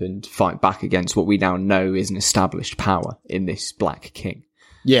meet up and fight back against what we now know is an established power in this Black King.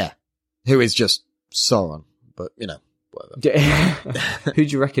 Yeah. Who is just Sauron, but, you know, whatever. Who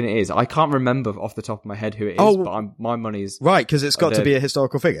do you reckon it is? I can't remember off the top of my head who it is, but my money is... Right, because it's got to be a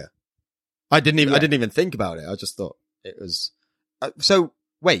historical figure. I didn't even think about it. I just thought it was... So,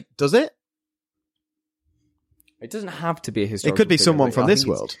 wait, does it? It doesn't have to be a historical It could be figure, someone from this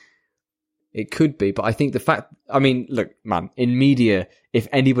world. It could be, but I think the fact... I mean, look, man, in media, if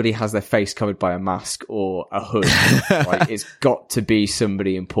anybody has their face covered by a mask or a hood, right, it's got to be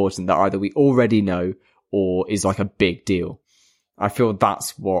somebody important that either we already know or is like a big deal. I feel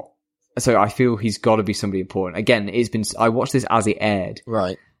that's what... So I feel he's got to be somebody important. Again, I watched this as it aired.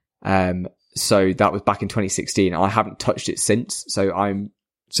 Right. So that was back in 2016. I haven't touched it since, so I'm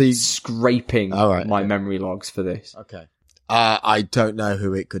scraping my memory logs for this. Okay. I don't know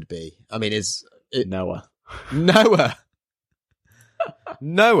who it could be. I mean, is it Noah? Noah.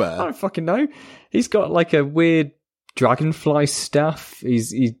 I don't fucking know. He's got like a weird dragonfly staff.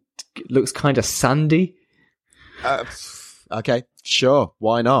 He looks kind of sandy. Okay, sure.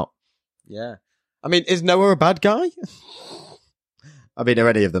 Why not? Yeah. I mean, is Noah a bad guy? I mean, are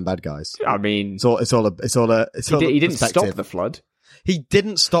any of them bad guys? I mean, he didn't stop the flood. He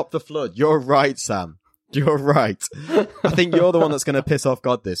didn't stop the flood. You're right, Sam. You're right. I think you're the one that's going to piss off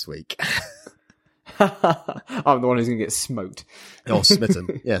God this week. I'm the one who's going to get smoked. Or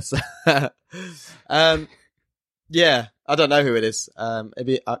smitten, yes. Yeah, I don't know who it is.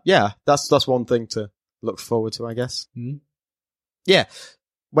 Maybe, that's one thing to look forward to, I guess. Mm-hmm. Yeah.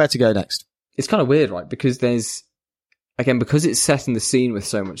 Where to go next? It's kind of weird, right? Because because it's set in the scene with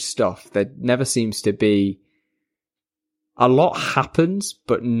so much stuff, there never seems to be... A lot happens,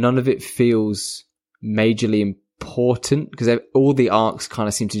 but none of it feels majorly important because all the arcs kind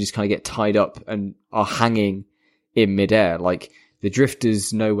of seem to just kind of get tied up and are hanging in midair. Like the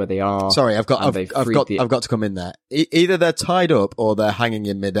drifters know where they are. Sorry, I've got to come in there. Either they're tied up or they're hanging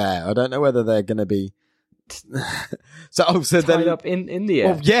in midair. I don't know whether they're going to be tied up in the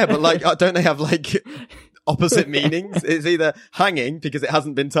air. Well, yeah, but like, don't they have like opposite meanings? It's either hanging because it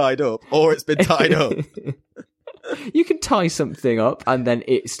hasn't been tied up, or it's been tied up. You can tie something up and then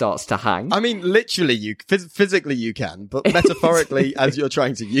it starts to hang. I mean, literally, you physically you can, but metaphorically, as you're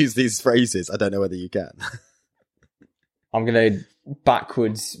trying to use these phrases, I don't know whether you can. I'm going to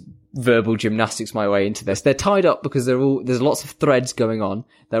backwards verbal gymnastics my way into this. They're tied up because there's lots of threads going on.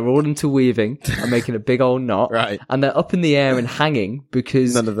 They're all interweaving and making a big old knot. Right. And they're up in the air and hanging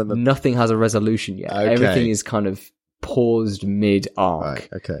because nothing has a resolution yet. Okay. Everything is kind of paused mid-arc. Right,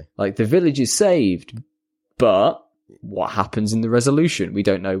 okay. Like, the village is saved, but what happens in the resolution? We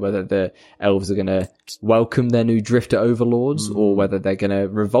don't know whether the elves are going to welcome their new drifter overlords or whether they're going to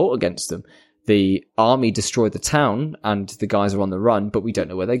revolt against them. The army destroyed the town and the guys are on the run, but we don't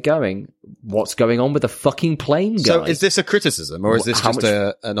know where they're going. What's going on with the fucking plane guy? So is this a criticism or is this just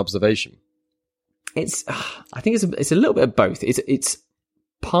an observation? I think it's a little bit of both. It's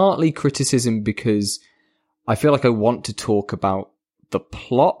partly criticism because I feel like I want to talk about the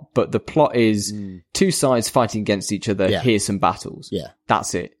plot, but the plot is two sides fighting against each other. Yeah. Here's some battles. Yeah.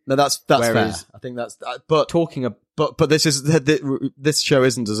 That's it. No, that's fair. I think that's, but talking about, but this show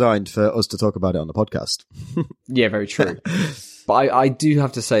isn't designed for us to talk about it on the podcast. Yeah, very true. But I do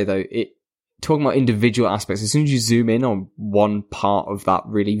have to say though, talking about individual aspects, as soon as you zoom in on one part of that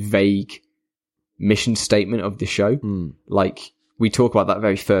really vague mission statement of the show, like we talk about that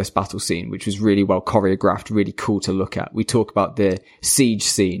very first battle scene, which was really well choreographed, really cool to look at. We talk about the siege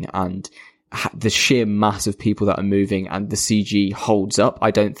scene and the sheer mass of people that are moving, and the CG holds up.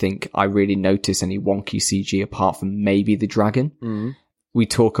 I don't think I really notice any wonky CG apart from maybe the dragon. We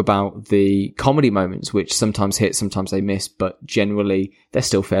talk about the comedy moments, which sometimes hit, sometimes they miss, but generally they're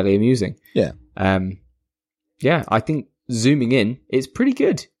still fairly amusing. Yeah. Yeah, I think zooming in, it's pretty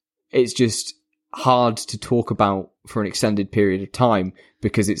good. It's just hard to talk about for an extended period of time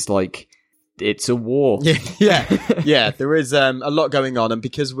because it's like, it's a war. Yeah. There is a lot going on, and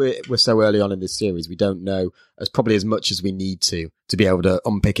because we're so early on in this series, we don't know probably as much as we need to be able to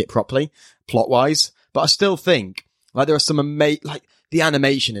unpick it properly, plot wise. But I still think like there are some like the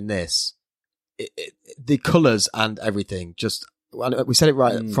animation in this, the colors and everything. Just we said it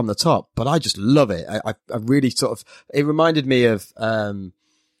right from the top, but I just love it. I really sort of, it reminded me of on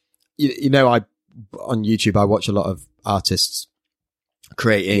YouTube I watch a lot of artists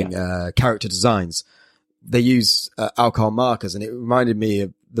creating character designs. They use alcohol markers, and it reminded me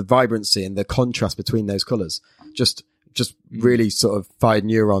of the vibrancy and the contrast between those colors. Just really sort of fired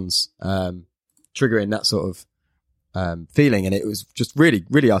neurons, triggering that sort of feeling, and it was just really,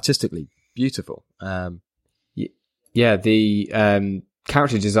 really artistically beautiful. Yeah, the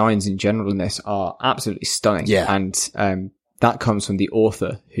character designs in general in this are absolutely stunning. Yeah, and that comes from the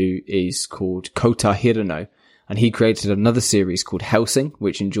author, who is called Kota Hirano. And he created another series called Hellsing,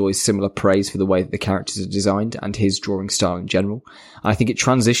 which enjoys similar praise for the way that the characters are designed and his drawing style in general. And I think it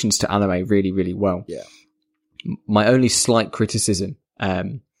transitions to anime really, really well. Yeah. My only slight criticism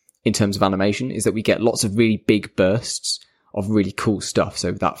in terms of animation is that we get lots of really big bursts of really cool stuff.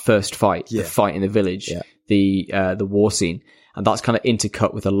 So that first fight, the fight in the village, the war scene. And that's kind of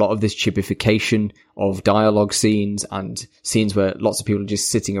intercut with a lot of this chibification of dialogue scenes and scenes where lots of people are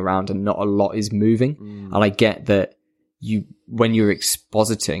just sitting around and not a lot is moving. And I get that when you're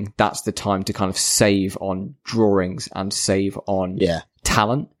expositing, that's the time to kind of save on drawings and save on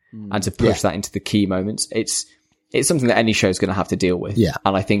talent and to push that into the key moments. It's something that any show is going to have to deal with. Yeah.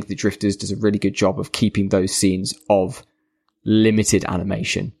 And I think the Drifters does a really good job of keeping those scenes of limited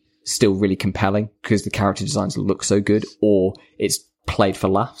animation still really compelling because the character designs look so good, or it's played for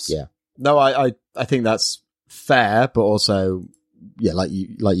laughs. Yeah. No, I think that's fair, but also, like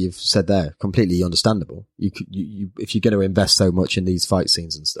you've said there, completely understandable. You if you're going to invest so much in these fight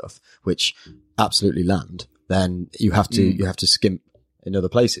scenes and stuff, which absolutely land, then you have to skimp in other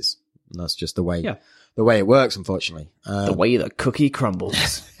places. And that's just the way it works, unfortunately. The way the cookie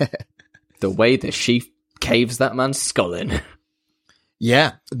crumbles. The way the sheaf caves that man's skull in.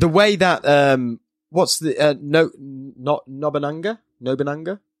 Yeah, the way that what's the Nobunaga.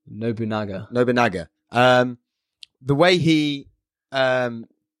 The way he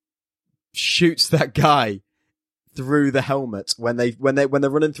shoots that guy through the helmet when they're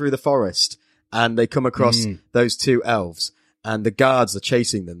running through the forest and they come across those two elves and the guards are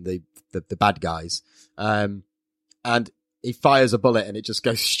chasing them, the bad guys, and he fires a bullet and it just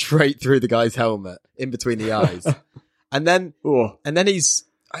goes straight through the guy's helmet in between the eyes. And then he's,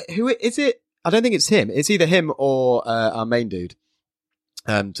 who is it? I don't think it's him. It's either him or our main dude,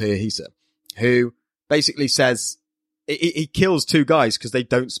 Toyohisa, who basically says he kills two guys because they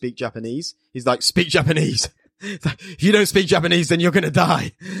don't speak Japanese. He's like, speak Japanese. Like, if you don't speak Japanese, then you're going to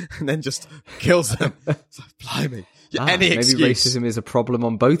die. And then just kills them. It's like, blimey. Any excuse. Maybe racism is a problem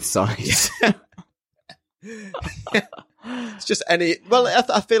on both sides. It's just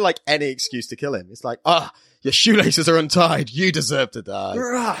I feel like any excuse to kill him. It's like, your shoelaces are untied. You deserve to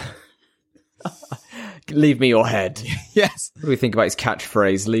die. Leave me your head. Yes. What do we think about his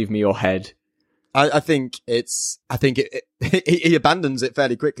catchphrase? Leave me your head. I think he abandons it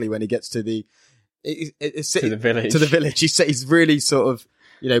fairly quickly when he gets to the village. To the village. He's really sort of,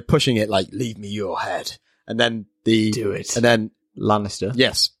 pushing it like, leave me your head. And then do it. And then Lannister.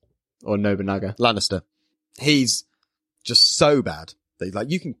 Yes. Or Nobunaga. Lannister. He's just so bad that he's like,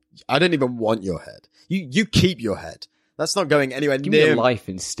 I don't even want your head. You keep your head. That's not going anywhere Give near me your life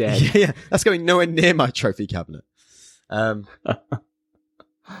instead. Yeah, that's going nowhere near my trophy cabinet.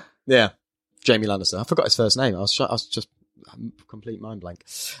 Yeah. Jamie Lannister. I forgot his first name. I was just complete mind blank.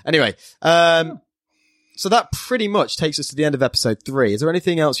 Anyway, so that pretty much takes us to the end of episode 3. Is there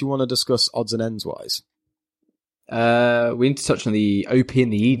anything else you want to discuss odds and ends wise? We need to touch on the OP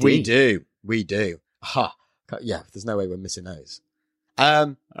and the ED. We do. Yeah, there's no way we're missing those.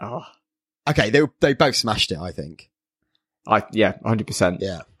 Okay, they both smashed it, I think. 100%.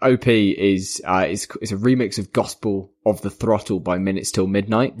 Yeah. OP is a remix of Gospel of the Throttle by Minutes Till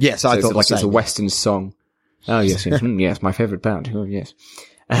Midnight. Yes, I thought it's a Western song. Oh yes, yes, my favourite band. Oh yes.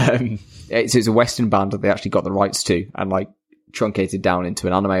 It's a Western band that they actually got the rights to and like truncated down into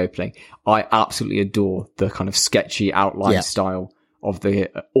an anime opening. I absolutely adore the kind of sketchy outline style of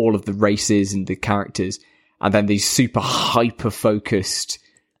all of the races and the characters, and then these super hyper focused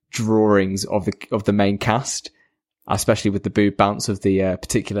drawings of the main cast. Especially with the boob bounce of the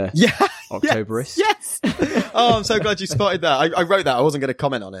particular Octoberist. Yes. Oh, I'm so glad you spotted that. I wrote that. I wasn't going to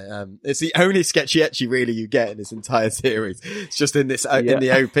comment on it. It's the only sketchy ecchi really you get in this entire series. It's just in this in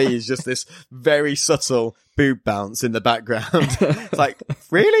the OP is just this very subtle boob bounce in the background. It's like,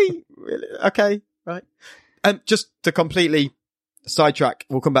 really? Okay, right. Just to completely sidetrack,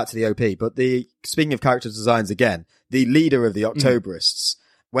 we'll come back to the OP. But speaking of character designs again, the leader of the Octoberists.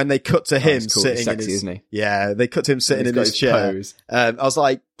 When they cut to him sitting sexy, in his, isn't he? Yeah, they cut to him sitting in his chair. I was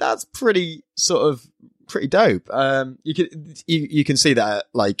like, that's pretty dope. You can see that at,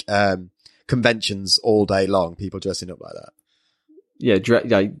 like, conventions all day long, people dressing up like that. Yeah,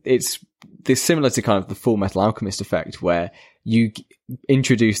 it's similar to kind of the Full Metal Alchemist effect, where you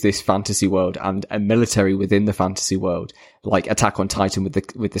introduce this fantasy world and a military within the fantasy world, like Attack on Titan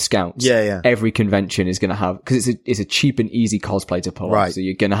with the scouts. Yeah. Every convention is going to have, because it's a cheap and easy cosplay to pull off. Right. So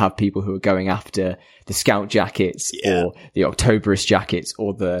you're going to have people who are going after the scout jackets or the Octoberist jackets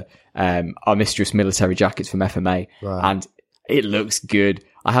or the Our Mistress military jackets from FMA. Right. And it looks good.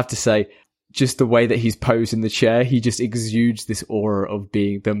 I have to say, just the way that he's posed in the chair, he just exudes this aura of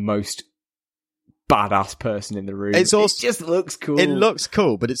being the most badass person in the room. It just looks cool. It looks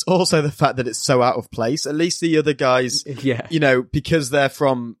cool, but it's also the fact that it's so out of place. At least the other guys, because they're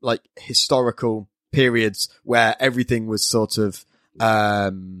from like historical periods where everything was sort of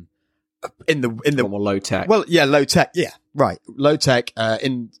in the more low tech. Well, yeah, low tech. Yeah, right. Low tech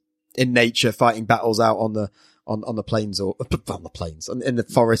in nature, fighting battles out on the plains or on the plains in the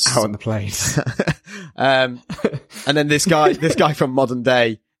forests. Out on the plains. And then this guy from modern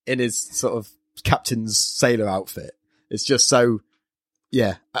day in his sort of captain's sailor outfit. It's just so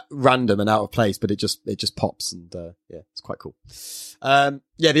random and out of place, but it just pops and it's quite cool. The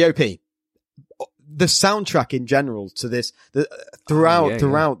OP, the soundtrack in general to this, throughout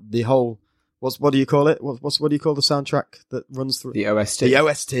the whole, what do you call it? What do you call the soundtrack that runs through? The OST. The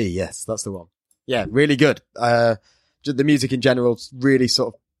OST, yes, that's the one. Yeah, really good. The music in general really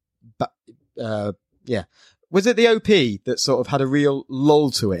sort of, Was it the OP that sort of had a real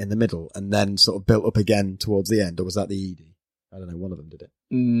lull to it in the middle and then sort of built up again towards the end, or was that the ED? I don't know, one of them did it.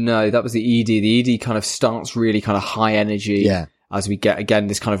 No, that was the ED. The ED kind of starts really kind of high energy as we get, again,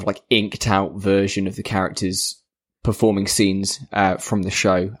 this kind of like inked out version of the characters performing scenes from the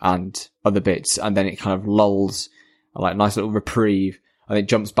show and other bits, and then it kind of lulls, like a nice little reprieve, and it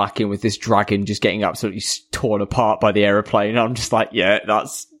jumps back in with this dragon just getting absolutely torn apart by the aeroplane. I'm just like,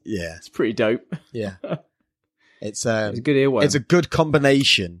 it's pretty dope. Yeah. It's a good earworm. It's a good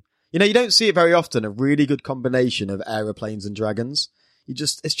combination. You don't see it very often, a really good combination of aeroplanes and dragons.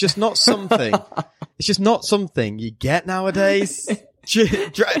 It's just not something. It's just not something you get nowadays.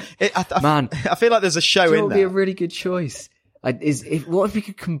 Man, I feel like there's a show in there. It would be a really good choice. What if we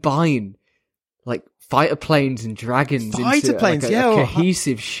could combine like fighter planes and dragons into a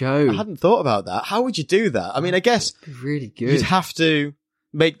cohesive show? I hadn't thought about that. How would you do that? I mean, I guess really good. You'd have to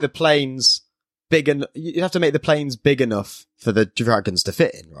make the planes big, and you have to make the planes big enough for the dragons to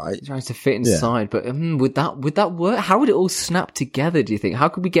fit in, right? Trying to fit inside, but would that work? How would it all snap together? Do you think? How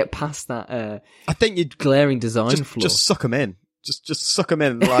could we get past that? I think you'd glaring design flaw. Just suck them in. Just suck them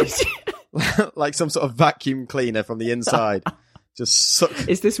in. Like like some sort of vacuum cleaner from the inside. Just suck.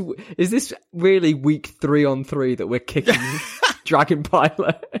 Is this really week 3-on-3 that we're kicking Dragon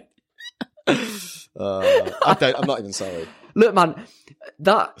Pilot? I'm not even sorry. Look, man,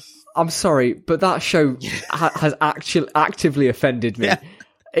 I'm sorry, but that show has actively offended me. Yeah.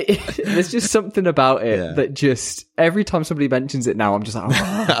 There's just something about it that just every time somebody mentions it now, I'm just like,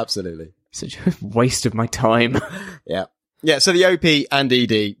 oh, absolutely, such a waste of my time. Yeah. So the OP and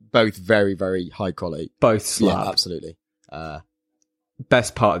ED both very, very high quality. Both slap. Yeah, absolutely.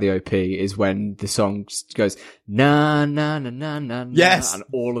 Best part of the OP is when the song goes na na na na na, yes, and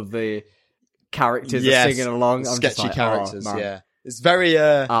all of the characters are singing along. I'm sketchy like, characters. Oh, yeah, it's very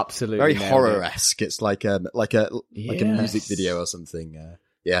absolutely very horror-esque. It's like a music video or something.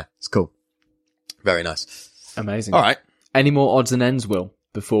 Yeah, it's cool. Very nice. Amazing. All right. Any more odds and ends, Will,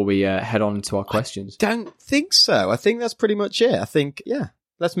 before we head on to our questions? I don't think so. I think that's pretty much it. I think,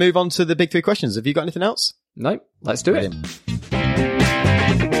 let's move on to the big three questions. Have you got anything else? No, let's do it.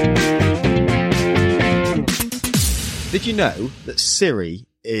 Did you know that Siri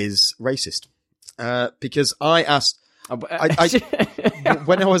is racist? Because I asked,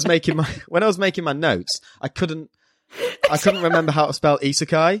 when I was making my notes, I couldn't remember how to spell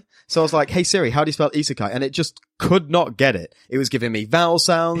Isekai. So I was like, hey Siri, how do you spell Isekai? And it just could not get it. It was giving me vowel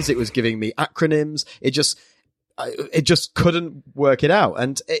sounds. It was giving me acronyms. It just couldn't work it out.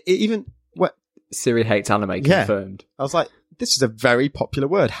 And Siri hates anime, confirmed. I was like, this is a very popular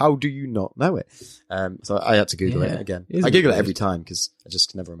word. How do you not know it? So I had to Google it again. I Google it every time because I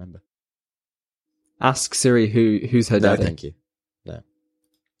just can never remember. Ask Siri who's her daddy. No, thank you. No.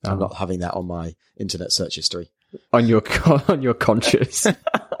 I'm not having that on my internet search history. On your conscious.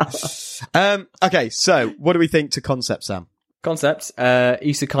 Okay, so what do we think to concept, Sam? Concept,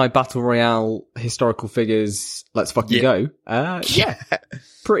 Isekai Battle Royale, historical figures, let's fucking go.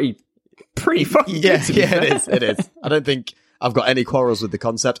 Pretty fucking good. It is. I don't think I've got any quarrels with the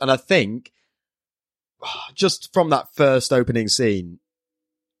concept, and I think just from that first opening scene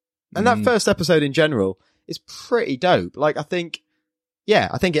and that first episode in general is pretty dope. Like, I think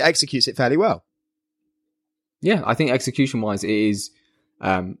it executes it fairly well. Yeah, I think execution-wise, it is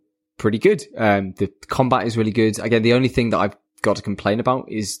pretty good. The combat is really good. Again, the only thing that I've got to complain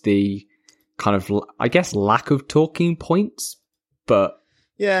about is the kind of, I guess, lack of talking points. But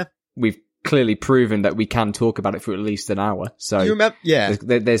we've clearly proven that we can talk about it for at least an hour. So you remember,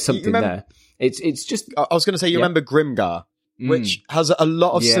 there's something there. It's just. I was going to say, you remember Grimgar, which has a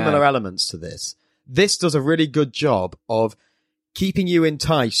lot of similar elements to this. This does a really good job of keeping you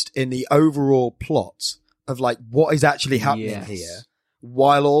enticed in the overall plot of like what is actually happening here,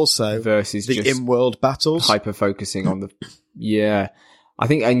 while also versus the in-world battles, hyper focusing on the I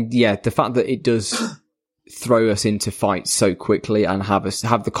think, and the fact that it does throw us into fights so quickly and have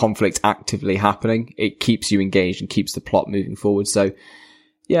the conflict actively happening, it keeps you engaged and keeps the plot moving forward. So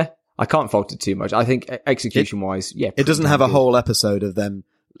I can't fault it too much. I think execution wise, it doesn't have a whole episode of them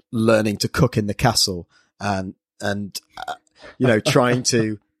learning to cook in the castle and trying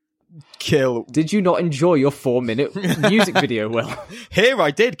to kill. Did you not enjoy your 4-minute music video? Well, here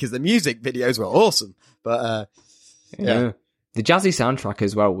I did, because the music videos were awesome. But the jazzy soundtrack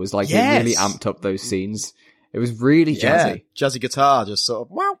as well was like it really amped up those scenes. It was really jazzy. Jazzy guitar, just sort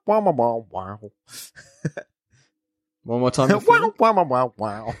of wow wow wow wow. One more time. Wow wow wow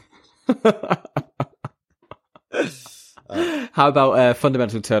wow. How about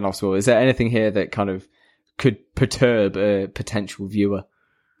fundamental turn-offs, Will? Is there anything here that kind of could perturb a potential viewer?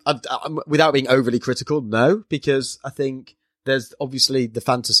 Without being overly critical, no, because I think there's obviously the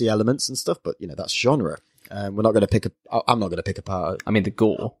fantasy elements and stuff, but that's genre. I'm not going to pick apart. I mean, the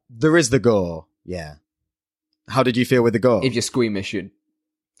gore. There is the gore, yeah. How did you feel with the gore? If you're squeamish,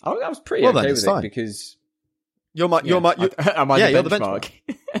 I was pretty okay with it because you're the benchmark.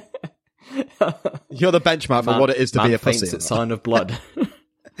 You're the benchmark for what it is to be a pussy. Faints at sign of blood.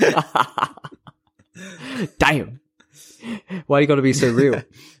 Damn. Why you got to be so real?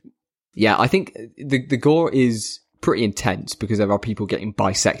 Yeah, I think the gore is pretty intense because there are people getting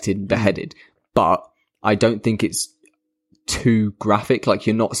bisected and beheaded, but I don't think it's too graphic. Like,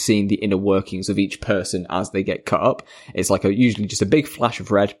 you're not seeing the inner workings of each person as they get cut up. It's like usually just a big flash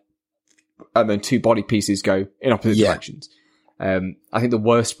of red, and then two body pieces go in opposite directions. I think the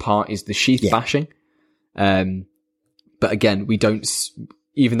worst part is the sheath bashing. But again, we don't,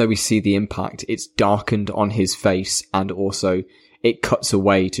 even though we see the impact, it's darkened on his face, and also it cuts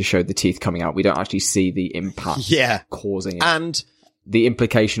away to show the teeth coming out. We don't actually see the impact causing it. And the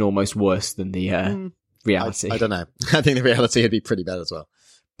implication almost worse than the reality. I don't know. I think the reality would be pretty bad as well.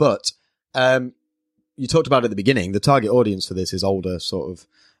 But you talked about at the beginning, the target audience for this is older, sort of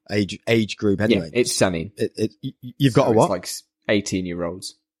age group anyway. Yeah, it's senin. You've got a what? It's like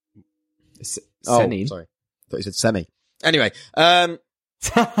 18-year-olds. Senin? Sorry. I thought you said semi. Anyway,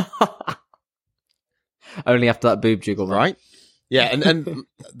 only after that boob jiggle, right? Yeah, and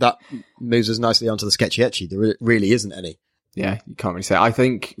that moves us nicely onto the sketchy etchy. There really isn't any. Yeah, you can't really say. I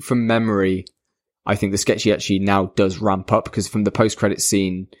think from memory, I think the sketchy etchy now does ramp up because from the post-credit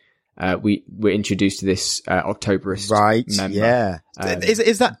scene, we're introduced to this Octoberist member. Yeah.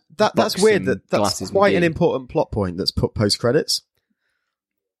 Is that's weird that's quite an important plot point that's put post-credits?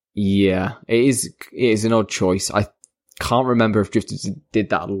 Yeah, it is an odd choice. I can't remember if Drifters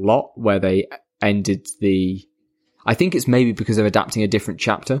did that a lot where they ended I think it's maybe because they're adapting a different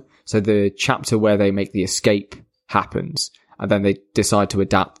chapter. So the chapter where they make the escape happens, and then they decide to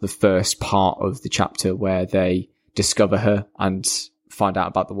adapt the first part of the chapter where they discover her and find out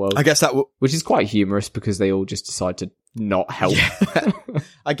about the world. I guess which is quite humorous because they all just decide to not help. Yeah.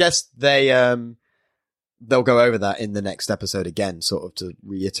 I guess they'll go over that in the next episode again, sort of to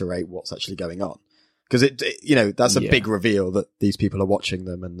reiterate what's actually going on. Because that's a big reveal that these people are watching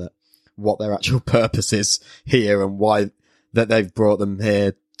them and that what their actual purpose is here and why that they've brought them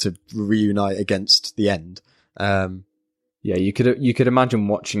here to reunite against the end. Yeah, you could imagine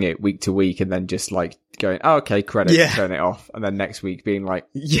watching it week to week and then just like going, oh, okay, credits, turn it off. And then next week being like,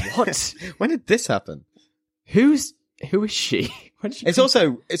 what? When did this happen? Who is she? It's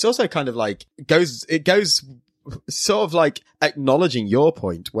also kind of like, it goes sort of like acknowledging your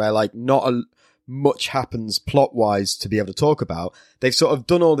point where like not much happens plot wise to be able to talk about. They've sort of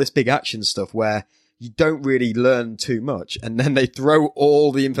done all this big action stuff where you don't really learn too much, and then they throw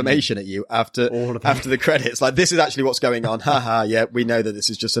all the information at you after the credits. Like, this is actually what's going on. Haha, yeah, we know that this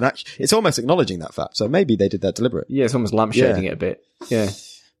is just an action. It's almost acknowledging that fact. So maybe they did that deliberate. Yeah, it's almost lampshading it a bit. Yeah,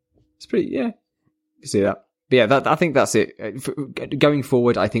 it's pretty. Yeah, you can see that. But yeah, I think that's it. Going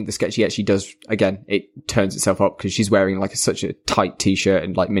forward, I think the sketchy etchy does, again, it turns itself up because she's wearing like such a tight t-shirt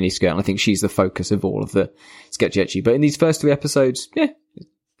and like miniskirt, and I think she's the focus of all of the sketchy etchy. But in these first 3 episodes, yeah,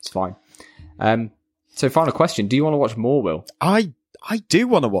 it's fine. So final question, do you want to watch more, Will? I do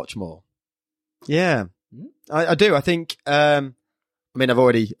want to watch more. Yeah, I do. I think, I've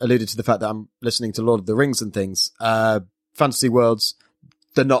already alluded to the fact that I'm listening to Lord of the Rings and things. Fantasy worlds,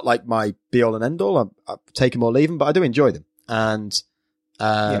 they're not like my be all and end all. I take them or leave them, but I do enjoy them. And,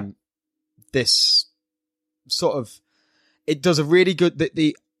 this sort of, it does a really good,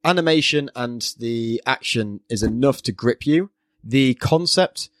 the animation and the action is enough to grip you. The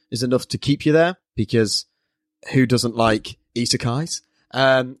concept is enough to keep you there, because who doesn't like isekais?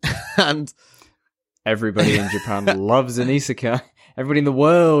 And everybody in Japan loves an isekai. Everybody in the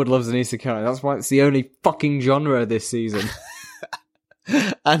world loves an isekai. That's why it's the only fucking genre this season.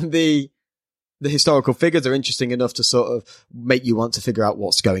 And the historical figures are interesting enough to sort of make you want to figure out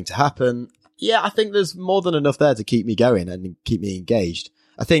what's going to happen. Yeah, I think there's more than enough there to keep me going and keep me engaged.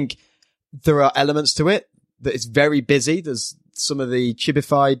 I think there are elements to it that it's very busy. There's some of the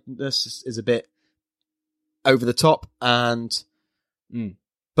chibifiedness is a bit over the top, and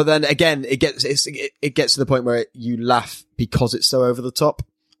but then again, it gets to the point where you laugh because it's so over the top,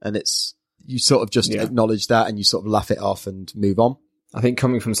 and you sort of just acknowledge that and you sort of laugh it off and move on. I think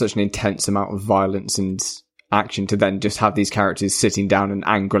coming from such an intense amount of violence and action to then just have these characters sitting down and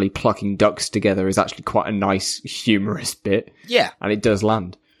angrily plucking ducks together is actually quite a nice, humorous bit. Yeah. And it does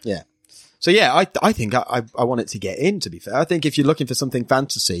land. Yeah. So yeah, I think I want it to get in, to be fair. I think if you're looking for something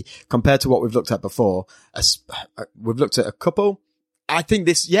fantasy compared to what we've looked at before, we've looked at a couple. I think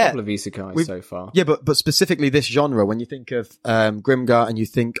this, a couple of isekai so far. Yeah, but specifically this genre, when you think of, Grimgar and you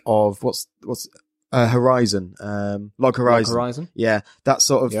think of what's Horizon, Log Horizon. Log Horizon? Yeah. That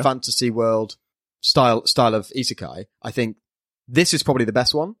sort of fantasy world style of isekai. I think this is probably the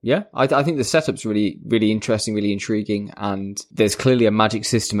best one. Yeah, I think the setup's really, really interesting, really intriguing, and there's clearly a magic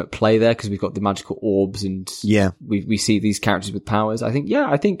system at play there because we've got the magical orbs and we see these characters with powers. I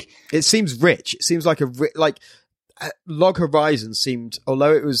think it seems rich. It seems like Log Horizon seemed,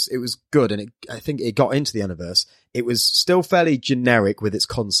 although it was good and I think it got into the universe, it was still fairly generic with its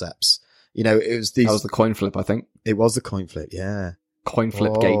concepts. You know, it was that was the coin flip, I think. It was the coin flip, yeah. Coin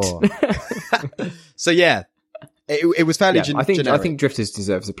flip gate. So yeah. It was fairly generic. I think Drifters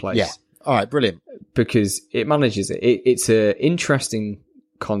deserves a place. Yeah. All right, brilliant. Because it manages it. It's an interesting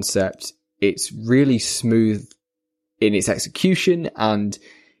concept. It's really smooth in its execution, and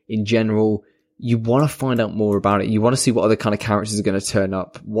in general, you want to find out more about it. You want to see what other kind of characters are going to turn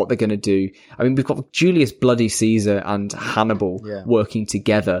up, what they're going to do. I mean, we've got Julius Bloody Caesar and Hannibal working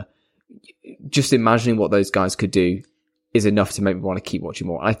together. Just imagining what those guys could do is enough to make me want to keep watching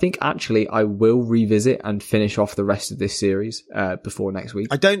more. I think actually I will revisit and finish off the rest of this series before next week.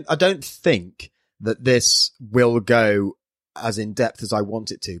 I don't think that this will go as in depth as I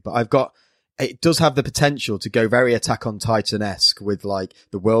want it to, but it does have the potential to go very Attack on Titan-esque with like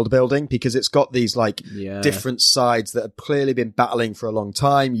the world building, because it's got these like different sides that have clearly been battling for a long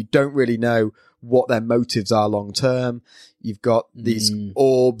time. You don't really know what their motives are long term. You've got these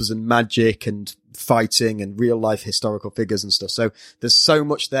orbs and magic and fighting and real life historical figures and stuff. So there's so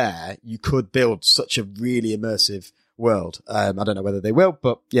much there. You could build such a really immersive world. I don't know whether they will,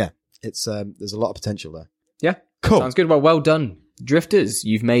 but yeah, it's there's a lot of potential there. Yeah. Cool. Sounds good. Well done. Drifters,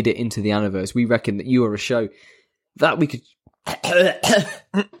 you've made it into the Aniverse. We reckon that you are a show that we could...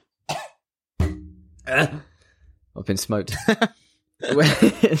 I've been smoked.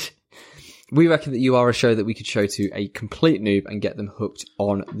 We reckon that you are a show that we could show to a complete noob and get them hooked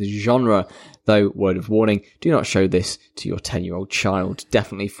on the genre. Though, word of warning, do not show this to your 10-year-old child.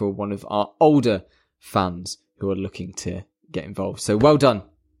 Definitely for one of our older fans who are looking to get involved. So well done.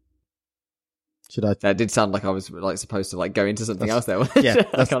 Should I? That did sound like I was like supposed to like go into something else there. Yeah,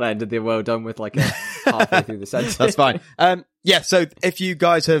 I kind of ended the well done with like a halfway through the sentence. That's fine. Yeah, so if you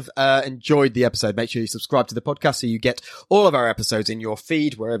guys have enjoyed the episode, make sure you subscribe to the podcast so you get all of our episodes in your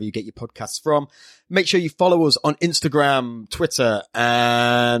feed, wherever you get your podcasts from. Make sure you follow us on Instagram, Twitter,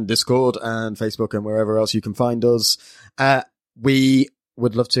 and Discord, and Facebook, and wherever else you can find us. We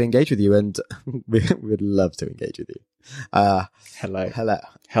would love to engage with you, and we would love to engage with you.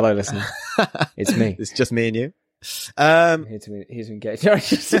 Hello, listener. It's me. It's just me and you. Here's engaged.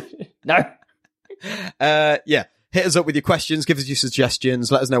 No. Yeah. Hit us up with your questions, give us your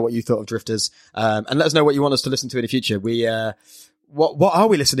suggestions, let us know what you thought of Drifters, and let us know what you want us to listen to in the future. What are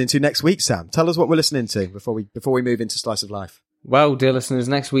we listening to next week, Sam? Tell us what we're listening to before we move into Slice of Life. Well, dear listeners,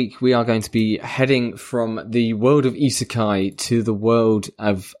 next week we are going to be heading from the world of Isekai to the world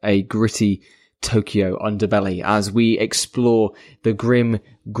of a gritty Tokyo underbelly as we explore the grim,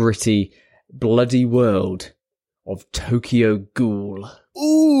 gritty, bloody world of Tokyo Ghoul.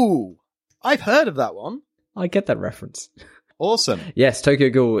 Ooh! I've heard of that one. I get that reference. Awesome. Yes, Tokyo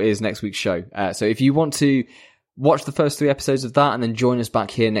Ghoul is next week's show. So if you want to watch the first 3 episodes of that and then join us back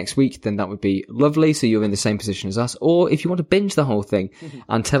here next week, then that would be lovely. So you're in the same position as us. Or if you want to binge the whole thing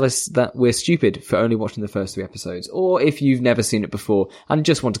and tell us that we're stupid for only watching the first 3 episodes, or if you've never seen it before and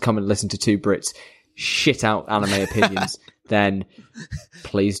just want to come and listen to 2 Brits shit out anime opinions, then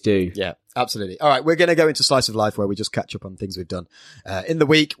please do. Yeah, absolutely. All right, we're going to go into Slice of Life where we just catch up on things we've done. In the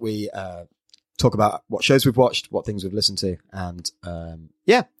week, we talk about what shows we've watched, what things we've listened to, and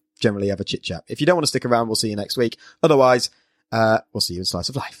generally have a chit chat. If you don't want to stick around, we'll see you next week. Otherwise, we'll see you in Slice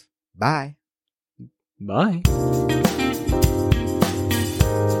of Life. Bye. Bye.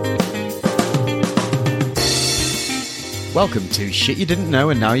 Welcome to Shit You Didn't Know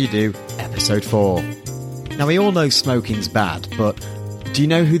and Now You Do, Episode 4. Now, we all know smoking's bad, but do you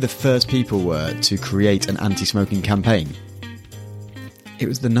know who the first people were to create an anti-smoking campaign? It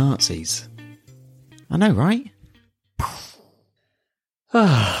was the Nazis. I know, right?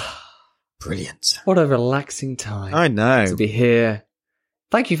 Brilliant. What a relaxing time. I know. To be here.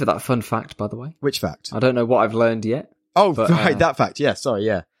 Thank you for that fun fact, by the way. Which fact? I don't know what I've learned yet. Oh, but, right, that fact. Yeah, sorry,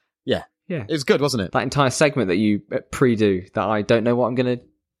 yeah. Yeah. It was good, wasn't it? That entire segment that you pre-do that I don't know what I'm going to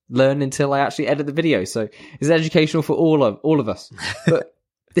learn until I actually edit the video. So it's educational for all of us. But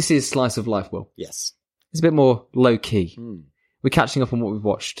this is Slice of Life, Will. Yes. It's a bit more low-key. We're catching up on what we've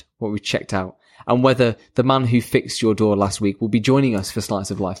watched, what we've checked out, and whether the man who fixed your door last week will be joining us for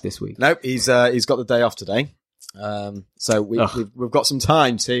Slice of Life this week. Nope, he's got the day off today. So we've got some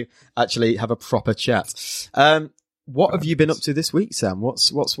time to actually have a proper chat. What have you been up to this week, Sam?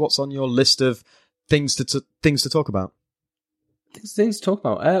 What's on your list of things to talk about? Things to talk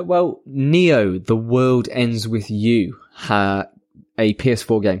about. Well, Neo: The World Ends with You, a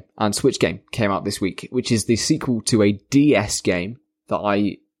PS4 game and Switch game came out this week, which is the sequel to a DS game that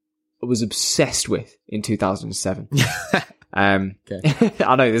I was obsessed with in 2007. Okay.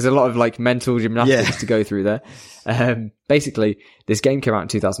 I know there's a lot of like mental gymnastics to go through there. Basically, this game came out in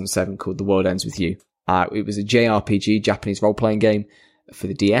 2007 called The World Ends with You. It was a JRPG, Japanese role-playing game for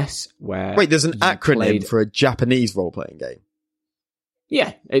the DS. Wait, there's an acronym for a Japanese role-playing game?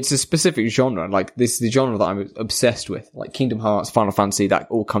 Yeah, it's a specific genre. Like, this is the genre that I'm obsessed with. Like Kingdom Hearts, Final Fantasy, that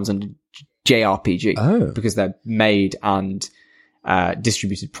all comes under JRPG. Oh. Because they're made and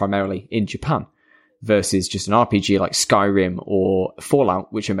distributed primarily in Japan versus just an RPG like Skyrim or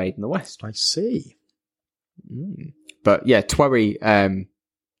Fallout, which are made in the West. I see. But yeah, Twerry,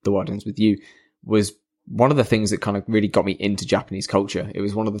 The World Ends with You, was one of the things that kind of really got me into Japanese culture. It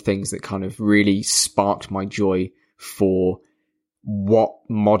was one of the things that kind of really sparked my joy for what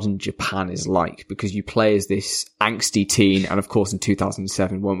modern Japan is like, because you play as this angsty teen, and of course in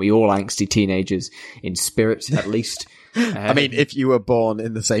 2007, weren't we all angsty teenagers in spirit, at least? I mean, if you were born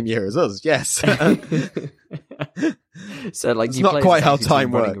in the same year as us, yes. So, like, it's not quite how time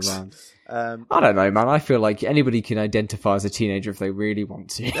works. I don't know, man. I feel like anybody can identify as a teenager if they really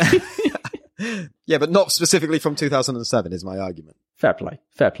want to. Yeah, but not specifically from 2007 is my argument. Fair play.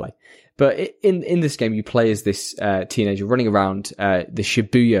 But in this game, you play as this teenager running around the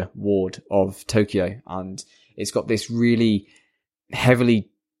Shibuya ward of Tokyo, and it's got this really heavily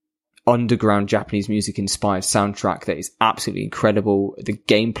underground Japanese music inspired soundtrack that is absolutely incredible. The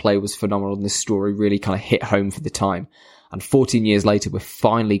gameplay was phenomenal, and the story really kind of hit home for the time. And 14 years later, we're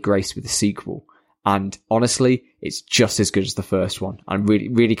finally graced with a sequel. And honestly, it's just as good as the first one, and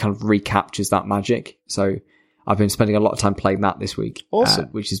really kind of recaptures that magic. So I've been spending a lot of time playing that this week. Awesome.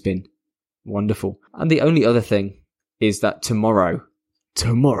 Which has been wonderful. And the only other thing is that tomorrow,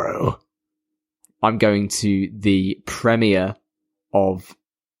 I'm going to the premiere of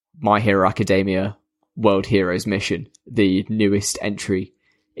My Hero Academia World Heroes Mission, the newest entry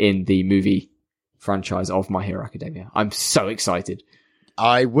in the movie franchise of My Hero Academia. I'm so excited.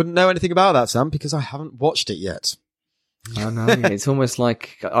 I wouldn't know anything about that, Sam, because I haven't watched it yet. I know. It's almost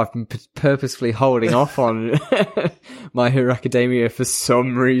like I've been purposefully holding off on My Hero Academia for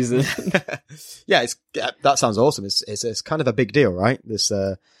some reason. Yeah, that sounds awesome. It's kind of a big deal, right? This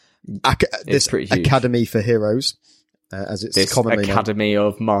Academy for Heroes, as it's this commonly known. Academy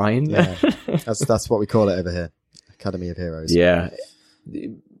of Mine. Yeah, that's what we call it over here. Academy of Heroes. Yeah.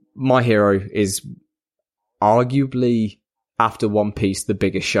 My Hero is arguably, after One Piece, the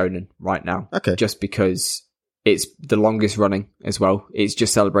biggest shonen right now. Okay. Just because it's the longest running as well. It's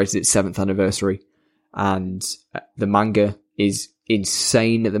just celebrated its 7th anniversary. And the manga is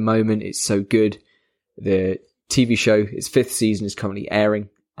insane at the moment. It's so good. The TV show, its 5th season, is currently airing,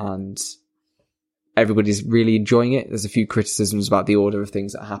 and everybody's really enjoying it. There's a few criticisms about the order of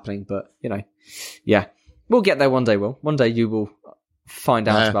things that are happening, but, yeah. We'll get there one day, Will. One day you will find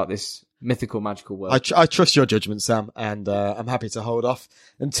out about this mythical, magical world. I trust your judgment, Sam, and I'm happy to hold off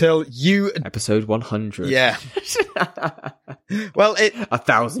until you... Episode 100. Yeah. Well,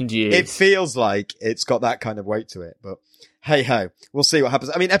 1,000 years. It feels like it's got that kind of weight to it, but hey-ho, we'll see what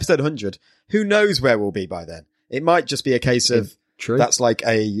happens. I mean, episode 100, who knows where we'll be by then? It might just be a case of... True. That's like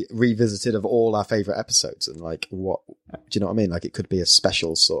a revisited of all our favourite episodes, and like, what, do you know what I mean? Like, it could be a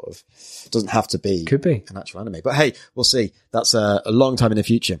special sort of, it doesn't have to be, could be an actual anime, but hey, we'll see. That's a long time in the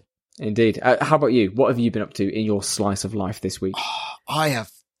future. Indeed. How about you? What have you been up to in your slice of life this week? I have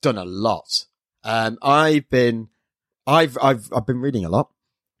done a lot. I've been reading a lot.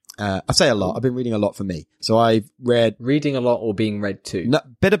 I say a lot. I've been reading a lot for me. So I've read... Reading a lot or being read to? No,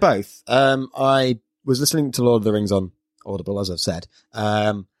 bit of both. I was listening to Lord of the Rings on Audible, as I've said.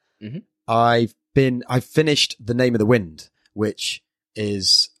 I've finished The Name of the Wind, which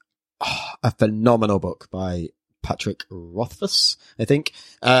is a phenomenal book by Patrick Rothfuss, I think.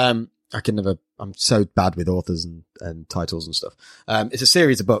 I'm so bad with authors and titles and stuff. It's a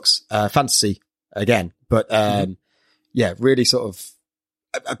series of books, fantasy again, but yeah, really sort of,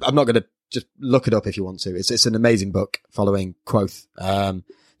 I'm not going to just look it up if you want to. It's an amazing book following Quoth.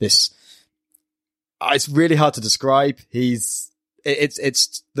 It's really hard to describe. It's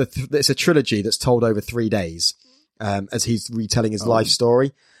a trilogy that's told over 3 days, as he's retelling his life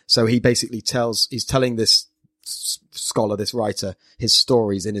story. So he basically he's telling this scholar, this writer, his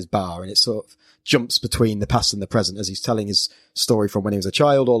stories in his bar, and it sort of jumps between the past and the present as he's telling his story from when he was a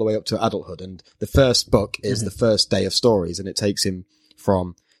child all the way up to adulthood. And the first book is the first day of stories, and it takes him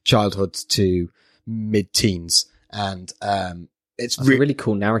from childhood to mid-teens. And, it's a really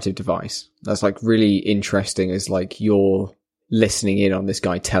cool narrative device. That's like really interesting, as like you're listening in on this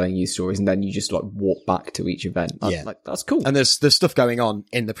guy telling you stories, and then you just like walk back to each event. That's cool. And there's stuff going on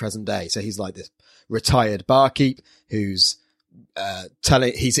in the present day. So he's like this retired barkeep who's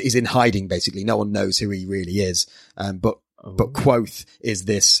he's in hiding basically. No one knows who he really is. But Quoth is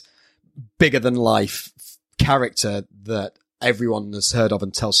this bigger than life character that everyone has heard of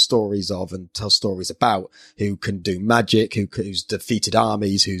and tells stories about, who can do magic, who's defeated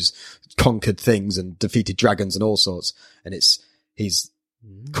armies, who's conquered things and defeated dragons and all sorts. And he's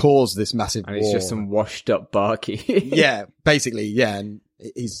caused this massive war. And it's just some washed up barkeep. Yeah, basically. Yeah. And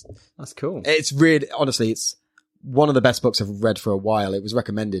that's cool. It's really, honestly, it's one of the best books I've read for a while. It was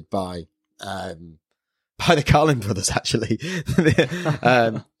recommended by the Carlin brothers, actually.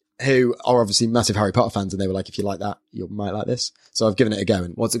 Who are obviously massive Harry Potter fans, and they were like, if you like that, you might like this. So I've given it a go.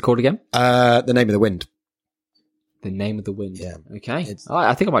 And what's it called again? The Name of the Wind. The Name of the Wind. Yeah. Okay.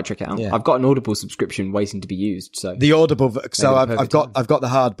 I think I might check it out. Yeah. I've got an Audible subscription waiting to be used. So The Audible. So I've got time. the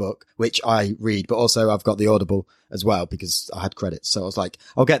hard book, which I read, but also I've got the Audible as well because I had credits. So I was like,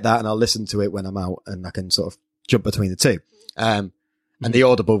 I'll get that and I'll listen to it when I'm out, and I can sort of jump between the two. And the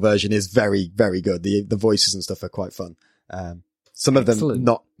Audible version is very, very good. The voices and stuff are quite fun. Some of them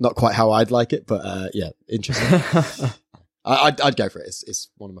not quite how I'd like it, but yeah, interesting. I'd go for it. It's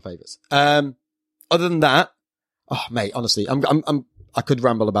one of my favorites. Other than that, oh mate, honestly, I could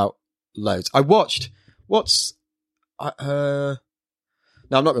ramble about loads. I watched no,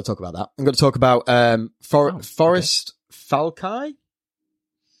 I'm not going to talk about that. I'm going to talk about Forest Falkai.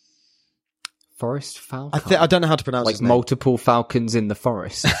 Forest Falcon. I don't know how to pronounce like his name. multiple falcons in the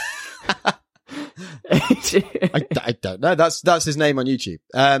forest. I don't know. That's his name on YouTube.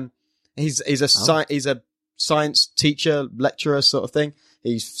 He's a science teacher, lecturer sort of thing.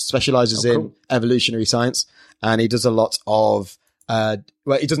 He specializes in evolutionary science, and he does a lot of,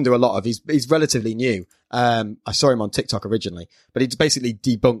 he doesn't do a lot of, he's relatively new. I saw him on TikTok originally, but he basically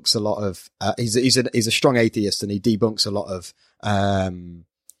debunks a lot of, he's a strong atheist, and he debunks a lot of,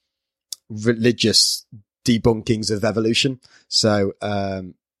 religious debunkings of evolution. So,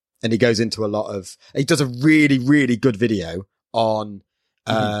 and he goes into a lot of, he does a really, really good video on,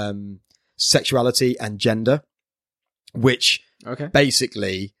 sexuality and gender, which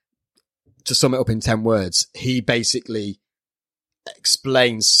basically, to sum it up in 10 words, he basically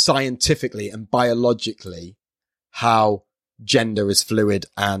explains scientifically and biologically how gender is fluid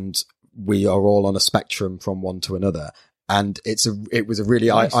and we are all on a spectrum from one to another. And it was a really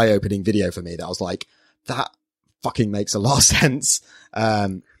eye-opening video for me that I was like, that fucking makes a lot of sense.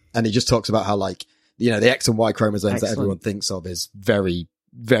 And he just talks about how, like, you know, the X and Y chromosomes that everyone thinks of is very,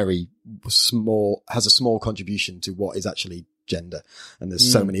 very small, has a small contribution to what is actually gender. And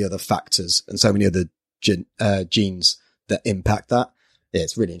there's so many other factors and so many other genes that impact that. Yeah,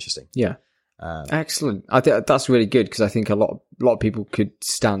 it's really interesting. Yeah. Excellent. I think that's really good because I think a lot of people could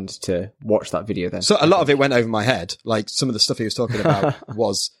stand to watch that video then. So a lot of it went over my head. Like some of the stuff he was talking about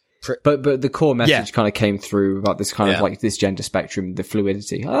was... But the core message kind of came through about this kind of like this gender spectrum, the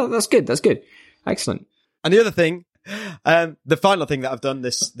fluidity. Oh, that's good. That's good. Excellent. And the other thing, the final thing that I've done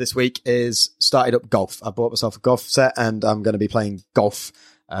this week is started up golf. I bought myself a golf set and I'm going to be playing golf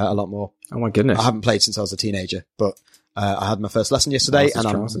a lot more. Oh my goodness. I haven't played since I was a teenager, but I had my first lesson yesterday and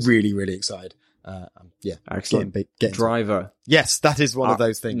I'm really, really excited. Yeah. Excellent. Getting driver. Yes, that is one of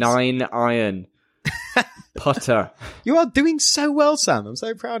those things. 9 iron. Putter. You are doing so well, Sam. I'm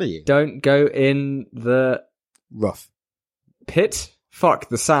so proud of you. Don't go in the... rough. Pit? Fuck,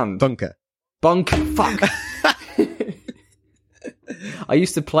 the sand. Bunker. Fuck. I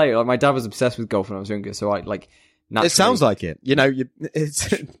used to play, like, my dad was obsessed with golf when I was younger, so I, like, naturally... It sounds like it. You know, you're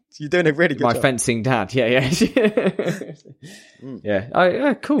doing a really good job. My fencing dad, yeah.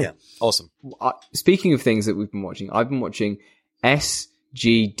 Yeah, cool. Yeah, awesome. Speaking of things that we've been watching, I've been watching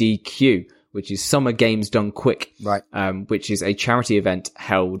SGDQ, which is Summer Games Done Quick, right? Which is a charity event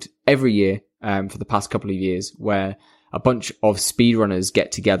held every year for the past couple of years, where a bunch of speedrunners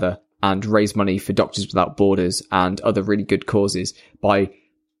get together and raise money for Doctors Without Borders and other really good causes by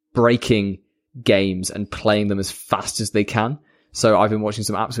breaking games and playing them as fast as they can. So I've been watching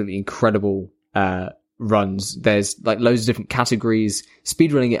some absolutely incredible runs. There's like loads of different categories.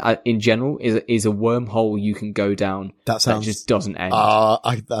 Speedrunning in general is a wormhole you can go down that just doesn't end.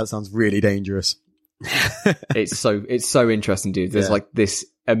 That sounds really dangerous. It's so interesting, dude. There's like this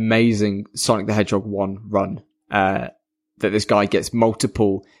amazing Sonic the Hedgehog 1 run that this guy gets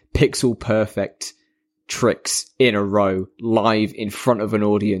multiple pixel perfect tricks in a row live in front of an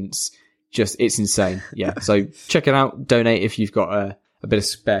audience. Just, it's insane. Yeah. So check it out. Donate if you've got a bit of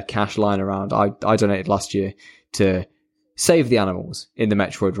spare cash lying around. I donated last year to save the animals in the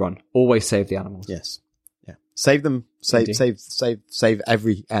Metroid run. Always save the animals. Yes. Yeah. Save them. Save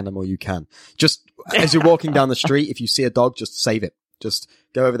every animal you can. Just as you're walking down the street, if you see a dog, just save it. Just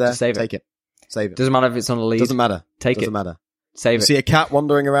go over there, take it. Save it. Doesn't matter if it's on a lead. Doesn't matter. Doesn't matter. Save it. See a cat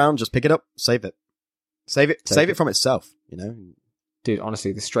wandering around, just pick it up, save it. Save it from itself, you know? Dude,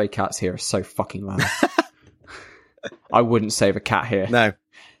 honestly, the stray cats here are so fucking loud. I wouldn't save a cat here. No.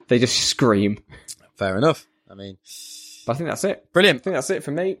 They just scream. Fair enough. I mean... But I think that's it. Brilliant. I think that's it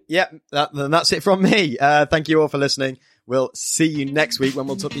from me. Yeah, then that's it from me. Thank you all for listening. We'll see you next week when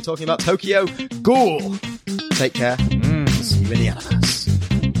we'll be talking about Tokyo Ghoul. Take care. See you in the animals.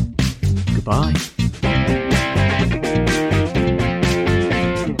 Goodbye.